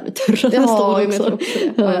kommer vara jävligt törra nästa år också. Jag också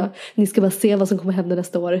det. Ja. Ni ska bara se vad som kommer hända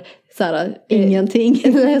nästa år. Såhär, ingenting.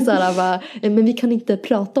 Såhär, bara, men vi kan inte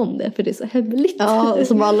prata om det för det är så hemligt. Ja,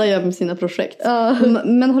 som alla gör med sina projekt. Ja.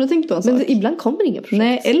 Men har du tänkt på en sak? Men ibland kommer inga projekt.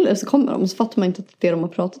 Nej, eller så kommer de och så fattar man inte att det de har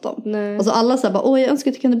pratat om. Nej. Alltså alla säger bara, jag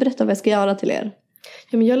önskar att du kunde berätta vad jag ska göra till er.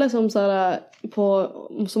 Ja, men jag läser om såhär på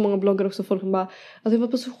så många bloggar också, folk som bara att det var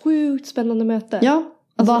på så sjukt spännande möte. Ja,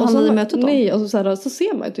 alltså, vad handlade mötet om? Nej, och så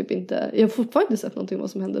ser man ju typ inte. Jag har fortfarande inte sett någonting vad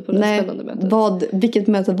som hände på det spännande mötet. Vilket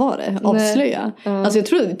möte var det? Avslöja. Alltså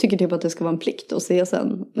jag tycker typ att det ska vara en plikt att se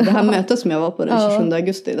sen. Det här mötet som jag var på den 27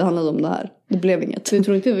 augusti, det handlade om det här. Det blev inget. Du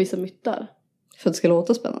tror inte vissa myttar? För att det ska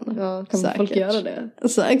låta spännande. Ja, kan folk göra det?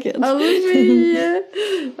 Säkert.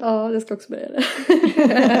 Ja, jag ska också börja det.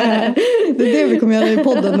 Det är det vi kommer göra i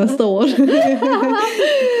podden nästa år.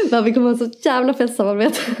 Ja, vi kommer ha så jävla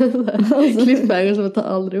festsamarbete. Cliffhanger som vi tar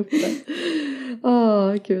aldrig upp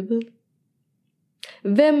det. Gud.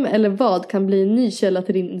 Vem eller vad kan bli en ny källa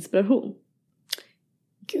till din inspiration?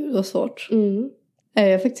 Gud, vad svårt.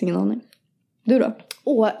 Jag har faktiskt ingen aning. Du då?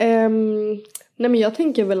 Nej, men jag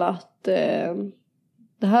tänker väl att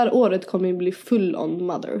det här året kommer ju bli full on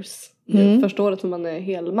mothers. Första året som man är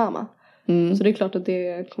hel mamma. Så det är klart att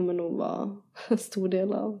det kommer nog vara en stor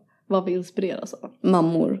del av vad vi inspireras av.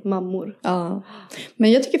 Mammor. Ja.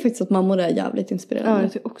 Men jag tycker faktiskt att mammor är jävligt inspirerande. Ja,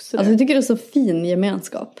 jag tycker också det. Alltså jag tycker det är så fin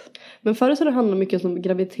gemenskap. Men förut så det handlar mycket om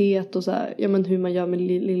graviditet och så här, ja men hur man gör med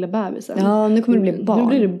lilla bebisen. Ja, nu kommer det bli barn. Nu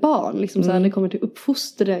blir det barn liksom så här, det kommer till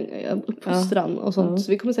uppfostran och sånt.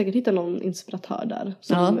 Så vi kommer säkert hitta någon inspiratör där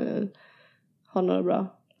som har några bra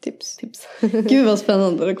tips. Gud vad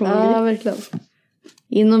spännande det kommer bli. Ja, verkligen.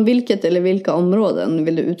 Inom vilket eller vilka områden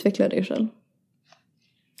vill du utveckla dig själv?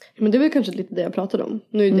 Men det var kanske lite det jag pratade om.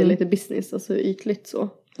 Nu är det lite business, alltså ytligt så.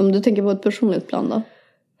 Om du tänker på ett personligt plan då?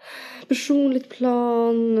 Personligt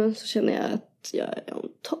plan så känner jag att jag är on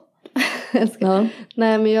top.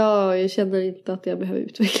 Nej, men jag känner inte att jag behöver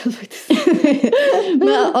utvecklas faktiskt.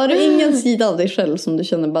 Men har du ingen sida av dig själv som du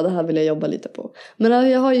känner bara det här vill jag jobba lite på? Men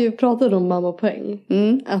jag har ju pratat om mammapoäng.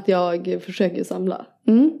 Att jag försöker samla.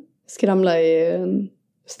 Skramla i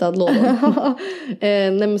städlådan.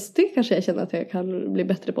 Nej, men det kanske jag känner att jag kan bli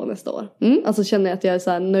bättre på nästa år. Alltså känner jag att jag är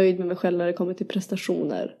så här nöjd med mig själv när det kommer till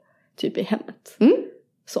prestationer typ i hemmet.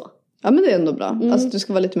 Så. Ja, men det är ändå bra. Alltså du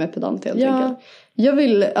ska vara lite mer pedant helt enkelt. Jag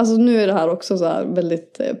vill, alltså nu är det här också så här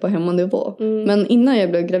väldigt på hemmanivå. Men innan jag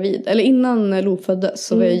blev gravid, eller innan Lo föddes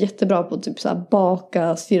så var jag jättebra på typ så här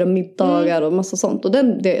baka, styra middagar och massa sånt. Och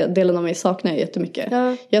den delen av mig saknar jag jättemycket.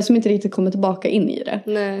 Jag som inte riktigt kommer tillbaka in i det.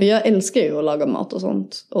 Nej. Jag älskar ju att laga mat och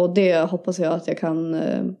sånt. Och det hoppas jag att jag kan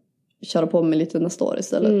köra på med lite nästa år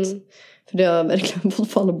istället. För det har verkligen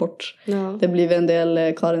fått falla bort. Ja. Det blir en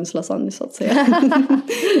del Karins lasagne så att säga.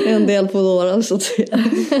 En del Foodora så att säga.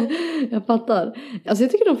 Jag fattar. Alltså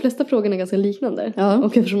jag tycker de flesta frågorna är ganska liknande. Ja.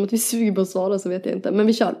 Och eftersom att vi suger på att svara så vet jag inte. Men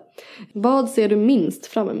vi kör. Vad ser du minst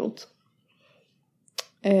fram emot?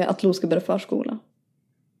 Att Lo ska börja förskola.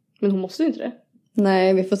 Men hon måste ju inte det.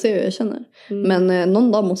 Nej, vi får se hur jag känner. Men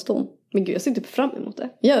någon dag måste hon. Men gud, jag ser typ fram emot det.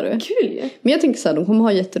 Gör du? Kul ju. Men jag tänker så här, de kommer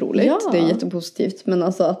ha jätteroligt. Ja. Det är jättepositivt. Men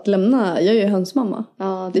alltså att lämna, jag är ju hönsmamma.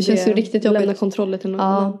 Ja, det känns ju riktigt jobbigt. Lämna kontrollen till någon.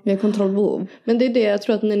 Ja, vi har kontrollbehov. Men det är det, jag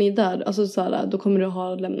tror att när ni är där, alltså så här, då kommer du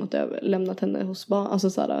ha lämnat henne hos alltså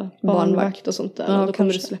så här, barnvakt och sånt där. Ja, och då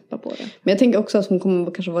kommer kanske. du släppa på det. Men jag tänker också att hon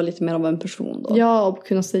kommer kanske vara lite mer av en person då. Ja, och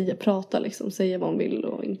kunna prata liksom. Säga vad hon vill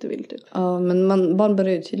och inte vill typ. Ja, men barn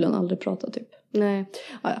börjar ju tydligen aldrig prata typ. Nej,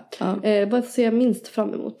 vad ser jag minst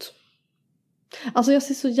fram emot? Alltså jag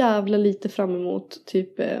ser så jävla lite fram emot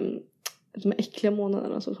typ de här äckliga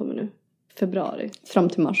månaderna som kommer nu. Februari. Fram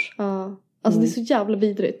till mars. Ja. Alltså det är så jävla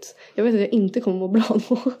vidrigt. Jag vet att jag inte kommer må bra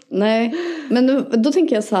då. Nej, men då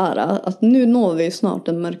tänker jag så här att nu når vi ju snart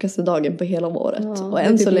den mörkaste dagen på hela året. Ja, och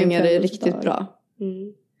än typ så länge är det min riktigt födelsedag. bra.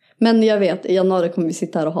 Mm. Men jag vet, i januari kommer vi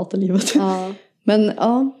sitta här och hata livet. Ja. Men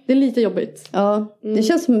ja. Det är lite jobbigt. Ja, det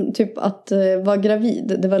känns som typ att vara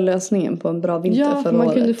gravid, det var lösningen på en bra vinter förra året. Ja,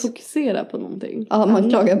 man kunde fokusera på någonting. Ja, man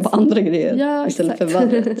klagar på andra grejer istället för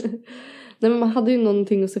vädret. Nej, men man hade ju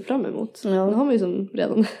någonting att se fram emot. Ja. Det har man ju som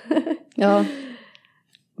redan. Ja.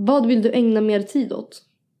 Vad vill du ägna mer tid åt?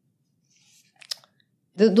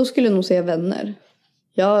 Då skulle jag nog säga vänner.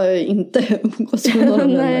 Jag är inte umgås med några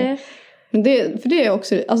vänner. Nej. Men för det är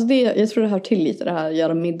också, alltså jag tror det hör till lite det här,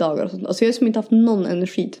 göra middagar och sånt. Alltså jag har liksom inte haft någon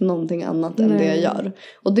energi till någonting annat än det jag gör.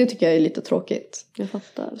 Och det tycker jag är lite tråkigt. Jag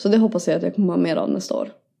fattar. Så det hoppas jag att jag kommer ha mer av nästa år.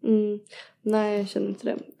 Nej, jag känner inte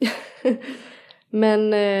det.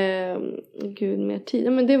 Men gud, mer tid.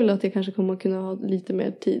 Ja, men det är väl att jag kanske kommer kunna ha lite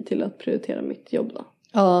mer tid till att prioritera mitt jobb då.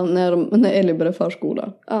 Ja, när Ellie börjar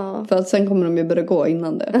förskola. Ja. För att sen kommer de ju börja gå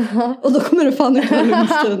innan det. Och då kommer det fan inte vara en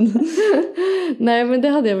stund. Nej, men det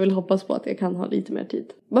hade jag väl hoppats på att jag kan ha lite mer tid.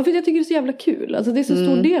 Bara för att jag tycker det är så jävla kul. Alltså det är så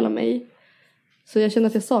stor del av mig. Så jag känner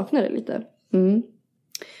att jag saknar det lite.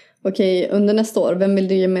 Okej, under nästa år, vem vill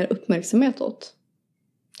du ge mer uppmärksamhet åt?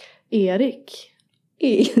 Erik.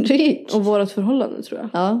 Och vårat förhållande tror jag.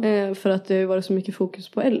 Ja. För att det har varit så mycket fokus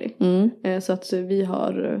på Ellie. Så att vi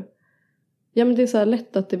har... Ja, men det är så här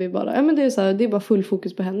lätt att det blir bara... Ja, men det är så här, det är bara full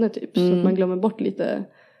fokus på henne typ. Så att man glömmer bort lite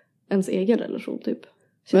ens egen relation typ.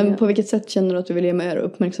 Men på vilket sätt känner du att du vill ge mer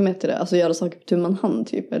uppmärksamhet till det? Alltså göra saker på tu man hand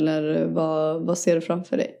typ? Eller vad ser du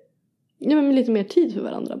framför dig? Ja, men lite mer tid för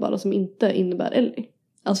varandra bara som inte innebär Ellie.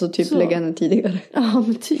 Alltså typ så. lägga henne tidigare. Ja,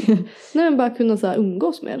 men typ. Nej, men bara kunna så här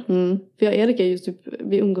umgås mer. För jag och Erik är ju typ,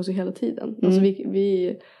 vi umgås ju hela tiden. Alltså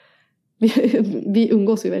vi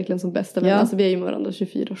umgås ju verkligen som bästa vänner. Alltså vi är ju med varandra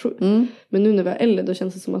 24/7. Men nu när vi har Ellie, då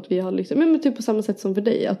känns det som att vi har liksom, men typ på samma sätt som för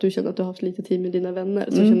dig. Att du känner att du har haft lite tid med dina vänner.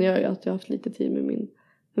 Så känner jag ju att jag har haft lite tid med min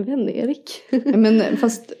vän Erik. Men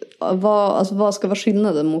fast vad ska vara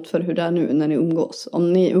skillnaden mot för hur det är nu när ni umgås?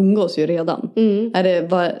 Om ni umgås ju redan.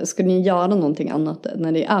 Ska ni göra någonting annat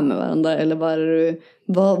när ni är med varandra? Eller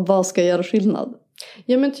vad ska göra skillnad?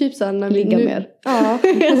 Ja, men typ såhär när ligga mer. Ja,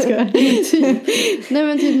 jag ska. Typ. Nej,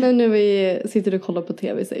 men typ när vi sitter och kollar på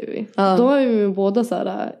tv säger vi. Då är vi båda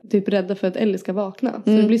såhär typ rädda för att Ellie ska vakna. Så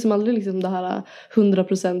det blir som aldrig liksom det här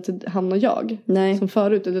 100% han och jag. Nej. Som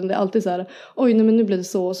förut. Utan det är alltid såhär, oj nej men nu blev det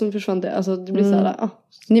så. Och så försvann det. Alltså det blir såhär,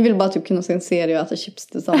 Ni vill bara typ kunna se en serie och äta chips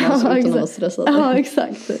tillsammans utan att vara stressade. Ja,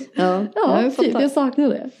 exakt. Ja, jag saknar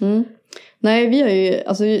det. Nej, vi har ju,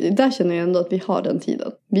 alltså där känner jag ändå att vi har den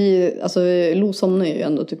tiden. Lo somnar ju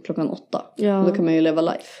ändå typ 8:00. Ja. Och då kan man ju leva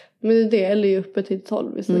life. Men det är ju uppe till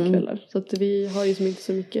 12 vissa kvällar. Så att vi har ju som inte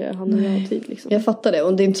så mycket han och jag tid liksom. Jag fattar det.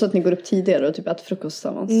 Och det är inte så att ni går upp tidigare och typ äter frukost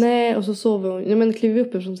tillsammans. Nej, och så sover hon. Ja, men kliver vi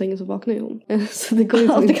upp från sängen så vaknar ju hon. Så det går ju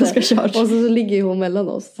det är inte. ganska kört. Och så ligger ju hon mellan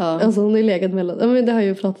oss. Ja. Alltså hon är legat mellan. Ja, men det har jag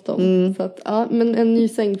ju pratat om. Så att, ja, men en ny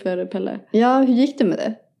säng för Pelle. Ja, hur gick det med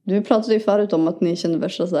det? Du pratade ju förut om att ni kände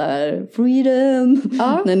värsta så här freedom.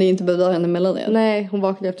 När ni inte behövde ha henne mellan er. Nej, hon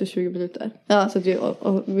vaknade efter 20 minuter. Ja. Så att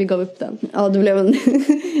vi gav upp den. Ja, det blev en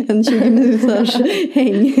 20 minuters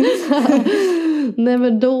häng. Nej,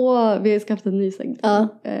 men vi har skaffat en ny säng. Ja.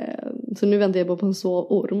 Så nu väntar jag bara på en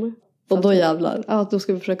sovorm. Och då jävlar. Ja, då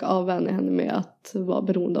ska vi försöka avvänja henne med att vara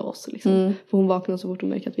beroende av oss. Liksom. För hon vaknar så fort hon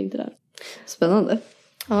märker att vi inte är där. Spännande.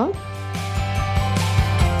 Ja.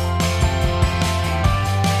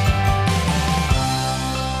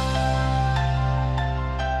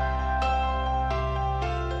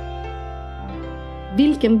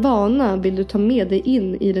 Vilken vana vill du ta med dig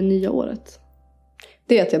in i det nya året?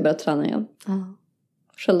 Det är att jag börjar träna igen. Ja.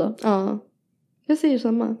 Själv då? Ja. Jag säger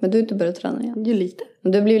samma. Men du har inte börjat träna igen? Ju lite.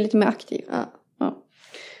 Men du blir lite mer aktiv. Ja.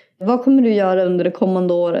 Vad kommer du göra under det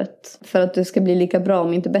kommande året för att du ska bli lika bra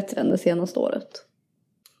om inte bättre än det senaste året?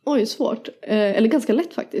 Oj, svårt. Eller ganska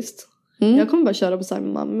lätt faktiskt. Jag kommer bara köra på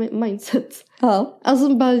samma mindset. Ja.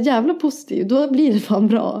 Alltså bara jävla positiv. Då blir det fan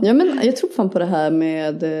bra. Ja, men jag tror fan på det här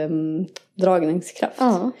med dragningskraft.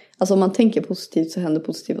 Ja. Alltså om man tänker positivt så händer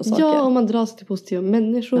positiva saker. Ja, om man dras till positiva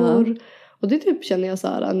människor. Ja. Och det typ känner jag så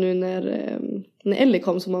här nu när Ellie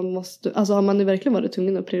kom, så man måste, alltså har man ju verkligen varit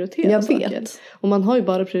tvungen att prioritera jag saker. Vet. Och man har ju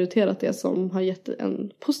bara prioriterat det som har gett en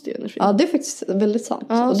positiv energi. Ja, det är faktiskt väldigt sant.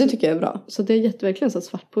 Ja, och det tycker jag är bra. Så det är verkligen så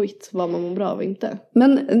svart på vitt vad man mår bra av och inte.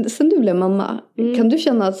 Men sen du blev mamma, kan du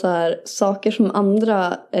känna att så här, saker som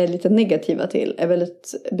andra är lite negativa till är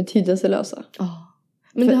väldigt betydelselösa? Ja.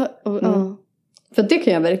 Men det har, För det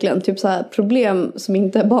kan jag verkligen, typ så här, problem som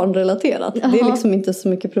inte är barnrelaterat. Det är liksom inte så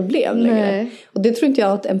mycket problem längre. Nej. Och det tror inte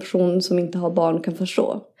jag att en person som inte har barn kan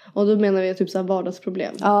förstå. Och då menar vi typ så här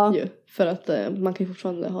vardagsproblem. Ja. Ju. För att man kan ju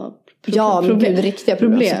fortfarande ha problem. Men riktiga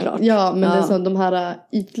problem såklart. Ja, men det är så de här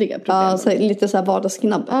ytliga problemen. Ja, så lite så här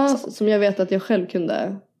vardagsknabbet. Ja, som jag vet att jag själv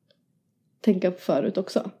kunde tänka på förut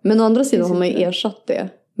också. Men å andra sidan har man ju ersatt det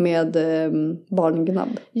med barngnabb.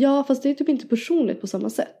 Ja, fast det är typ inte personligt på samma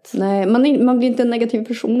sätt. Nej, man blir inte en negativ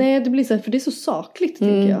person. Nej, det blir så här, för det är så sakligt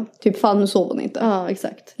tycker jag. Typ fan, nu sover hon inte. Ja,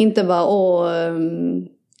 exakt. Inte bara,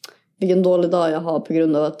 vilken dålig dag jag har på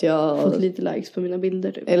grund av att jag fått lite likes på mina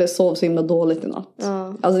bilder typ. Eller sov så himla dåligt i natt.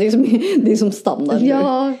 Ja. Alltså det är som standard.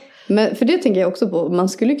 Ja. Men för det tänker jag också på. Man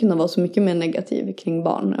skulle kunna vara så mycket mer negativ kring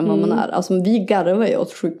barn än vad man är. Alltså vi garvar ju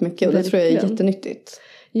åt sjukt mycket. Och det tror jag är jättenyttigt.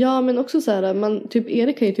 Ja, men också så här, typ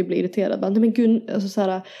Erik kan ju typ bli irriterad. Nej men gud, alltså så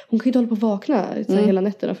här, hon kan ju inte hålla på att vakna så här, hela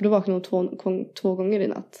nätterna. För då vaknar hon två gånger i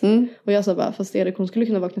natt. Och jag sa bara, fast Erik, hon skulle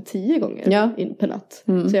kunna vakna 10 gånger per natt.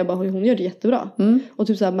 Så jag bara, hon gör det jättebra. Och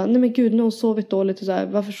typ så här, nej men gud, nu har hon sovit dåligt. Och så här,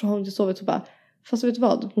 varför har hon inte sovit? Så bara, fast vet du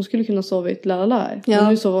vad? Hon skulle kunna sovit lalala. Ja.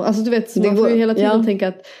 Nu sover, alltså du vet, man får ju hela tiden tänka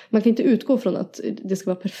att man kan inte utgå från att det ska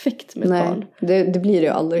vara perfekt med ett barn. Det blir det ju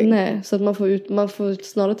aldrig. Nej, så att man får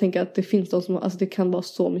snarare tänka att det finns de som, alltså det kan vara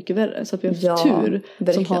så mycket värre. Så att vi har tur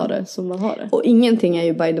verkligen. som har det som man har det. Och ingenting är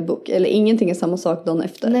ju by the book. Eller ingenting är samma sak dagen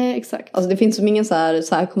efter. Nej, exakt. Alltså det finns som ingen så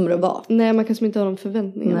här kommer det vara. Nej, man kan som inte ha de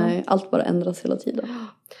förväntningarna. Nej, allt bara ändras hela tiden.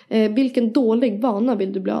 Vilken dålig vana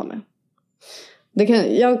vill du bli av med?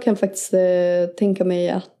 Jag kan faktiskt tänka mig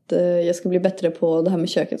att jag ska bli bättre på det här med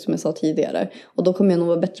köket som jag sa tidigare. Och då kommer jag nog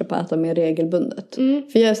vara bättre på att äta mer regelbundet.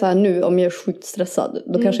 För jag är så här nu, om jag är sjukt stressad,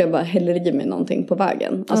 då kanske jag bara häller i mig någonting på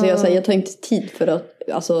vägen. Alltså jag tar inte tid för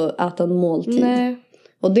att äta en måltid. Nej.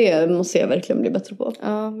 Och det måste jag verkligen bli bättre på.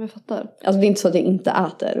 Ja, jag fattar. Alltså det är inte så att jag inte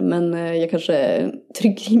äter. Men jag kanske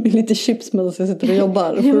trycker i mig lite chips medan jag sitter och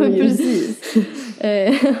jobbar. Ja, men precis.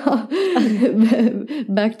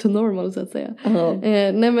 Back to normal så att säga.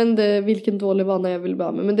 Nej men vilken dålig vana jag vill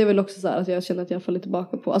vara med. Men det är väl också så här att jag känner att jag faller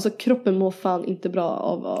tillbaka på. Alltså kroppen mår fan inte bra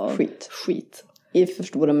av skit. I för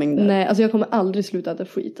stora mängder. Nej, alltså jag kommer aldrig sluta äta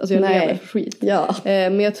skit. Alltså jag lever för skit. Ja.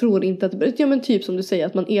 Men jag tror inte att ja men typ som du säger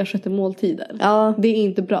att man ersätter måltider. Ja. Det är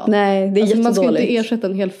inte bra. Nej, det är jättedåligt. Man ska inte ersätta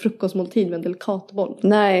en hel frukostmåltid med en delikatboll.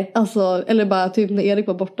 Nej. Alltså, eller bara typ när Erik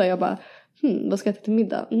var borta, jag bara vad ska jag äta till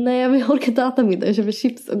middag? Nej, men jag orkar inte äta middag. Jag köper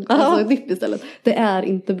chips och dipp istället. Det är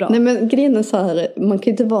inte bra. Nej, men grejen är så här. Man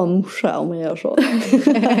kan inte vara morsa om man gör så.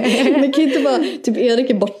 Man kan inte vara, typ Erik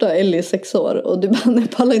är borta, Ellie är 6 år. Och du bara, nej,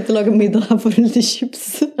 pallar inte laga middag. Han får lite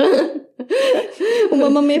chips. Och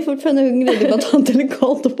mamma är fortfarande hungrig. Det är bara att ta en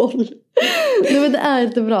delikat boll. Nej, men det är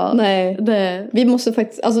inte bra. Nej. Vi måste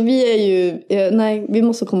faktiskt, alltså vi är ju, vi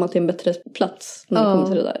måste komma till en bättre plats när det kommer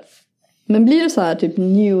till det där. Men blir det så här typ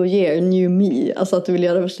new year, new me? Alltså att du vill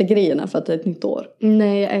göra värsta grejerna för att det är ett nytt år?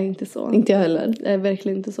 Nej, jag är inte så. Inte jag heller. Jag är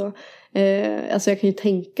verkligen inte så. Alltså jag kan ju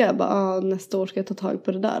tänka bara, nästa år ska jag ta tag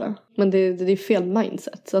på det där. Men det är fel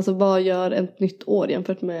mindset. Alltså vad gör ett nytt år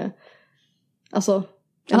jämfört med, alltså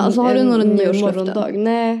har du några nyårslöften?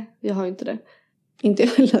 Nej, jag har inte det. Inte jag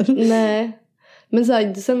heller. Nej. Men så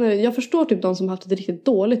här, sen, jag förstår typ de som har haft ett riktigt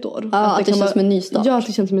dåligt år. Ja, att det känns som en nystart. Ja, att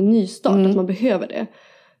det känns som en nystart. Att man behöver det.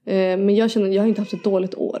 Men jag har inte haft ett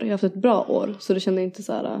dåligt år. Jag har haft ett bra år. Så det känner inte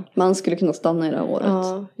så här. Man skulle kunna stanna i det här året.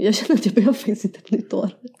 Ja, jag känner att jag behöver faktiskt inte ett nytt år.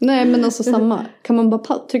 Nej, men alltså samma. Kan man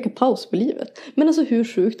bara trycka paus på livet? Men alltså hur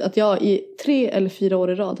sjukt att jag i 3 eller 4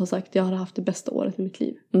 år i rad har sagt att jag har haft det bästa året i mitt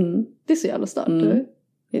liv. Det är så jävla stört.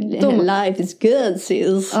 Life is good,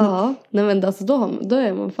 sis. Ja, nej men alltså då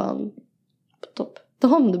är man fan på topp. Då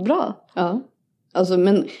har man det bra. Ja, alltså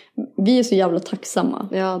men vi är så jävla tacksamma.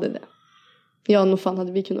 Ja, det är det. Ja, nog fan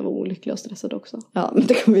hade vi kunnat vara olyckliga och stressade också. Ja, men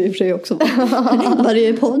det kan vi i och för sig också vara.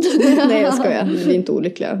 Varje podd. Nej, jag skojar. Vi är inte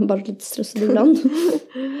olyckliga. Bara lite stressade ibland.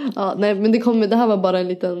 Ja, nej, men det här var bara en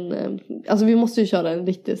liten, alltså vi måste ju köra en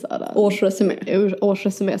riktig så här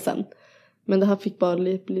årsresumé sen. Men det här fick bara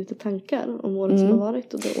lite tankar om året som har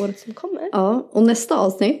varit och det året som kommer. Ja, och nästa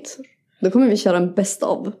avsnitt Då kommer vi köra en best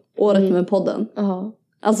of året med podden.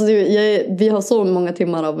 Alltså vi har så många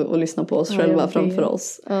timmar av att lyssna på oss själva framför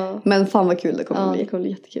oss. Men fan vad kul det kommer bli. Det kommer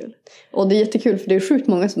bli jättekul. Och det är jättekul för det är sjukt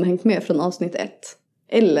många som har hängt med från avsnitt 1.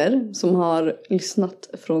 Eller som har lyssnat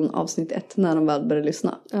från avsnitt 1 när de väl börjar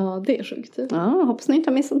lyssna. Ja, det är sjukt. Ja, hoppas ni inte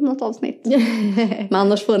har missat något avsnitt. Men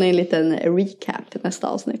annars får ni en liten recap nästa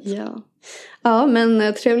avsnitt. Ja,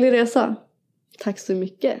 men trevlig resa. Tack så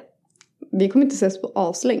mycket. Vi kommer inte ses på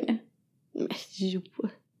aslänge. Men jo.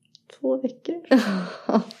 2 veckor.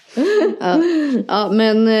 Ja,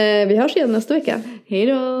 men vi hörs igen nästa vecka. Hej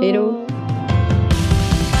då. Hej då.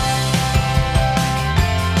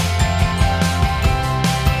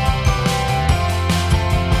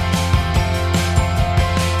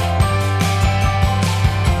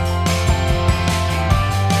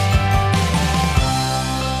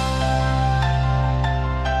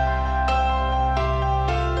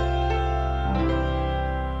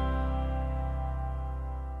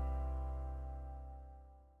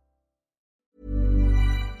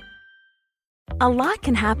 A lot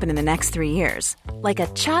can happen in the next 3 years. Like a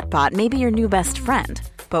chatbot may be your new best friend.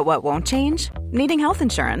 But what won't change? Needing health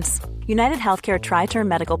insurance. United Healthcare Tri-Term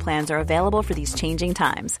Medical Plans are available for these changing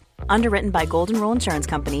times. Underwritten by Golden Rule Insurance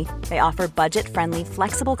Company, they offer budget-friendly,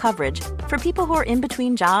 flexible coverage for people who are in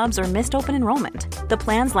between jobs or missed open enrollment. The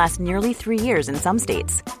plans last nearly 3 years in some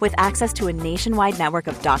states, with access to a nationwide network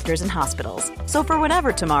of doctors and hospitals. So for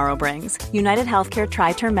whatever tomorrow brings, United Healthcare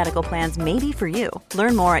Tri-Term Medical Plans may be for you.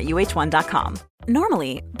 Learn more at uh1.com.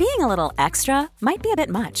 Normally, being a little extra might be a bit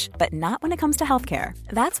much, but not when it comes to healthcare.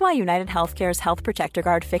 That's why United Healthcare's Health Protector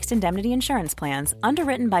Guard fixed indemnity insurance plans,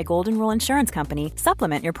 underwritten by Golden Rule Insurance Company,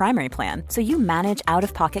 supplement your primary plan so you manage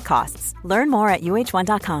out-of-pocket costs. Learn more at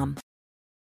uh1.com.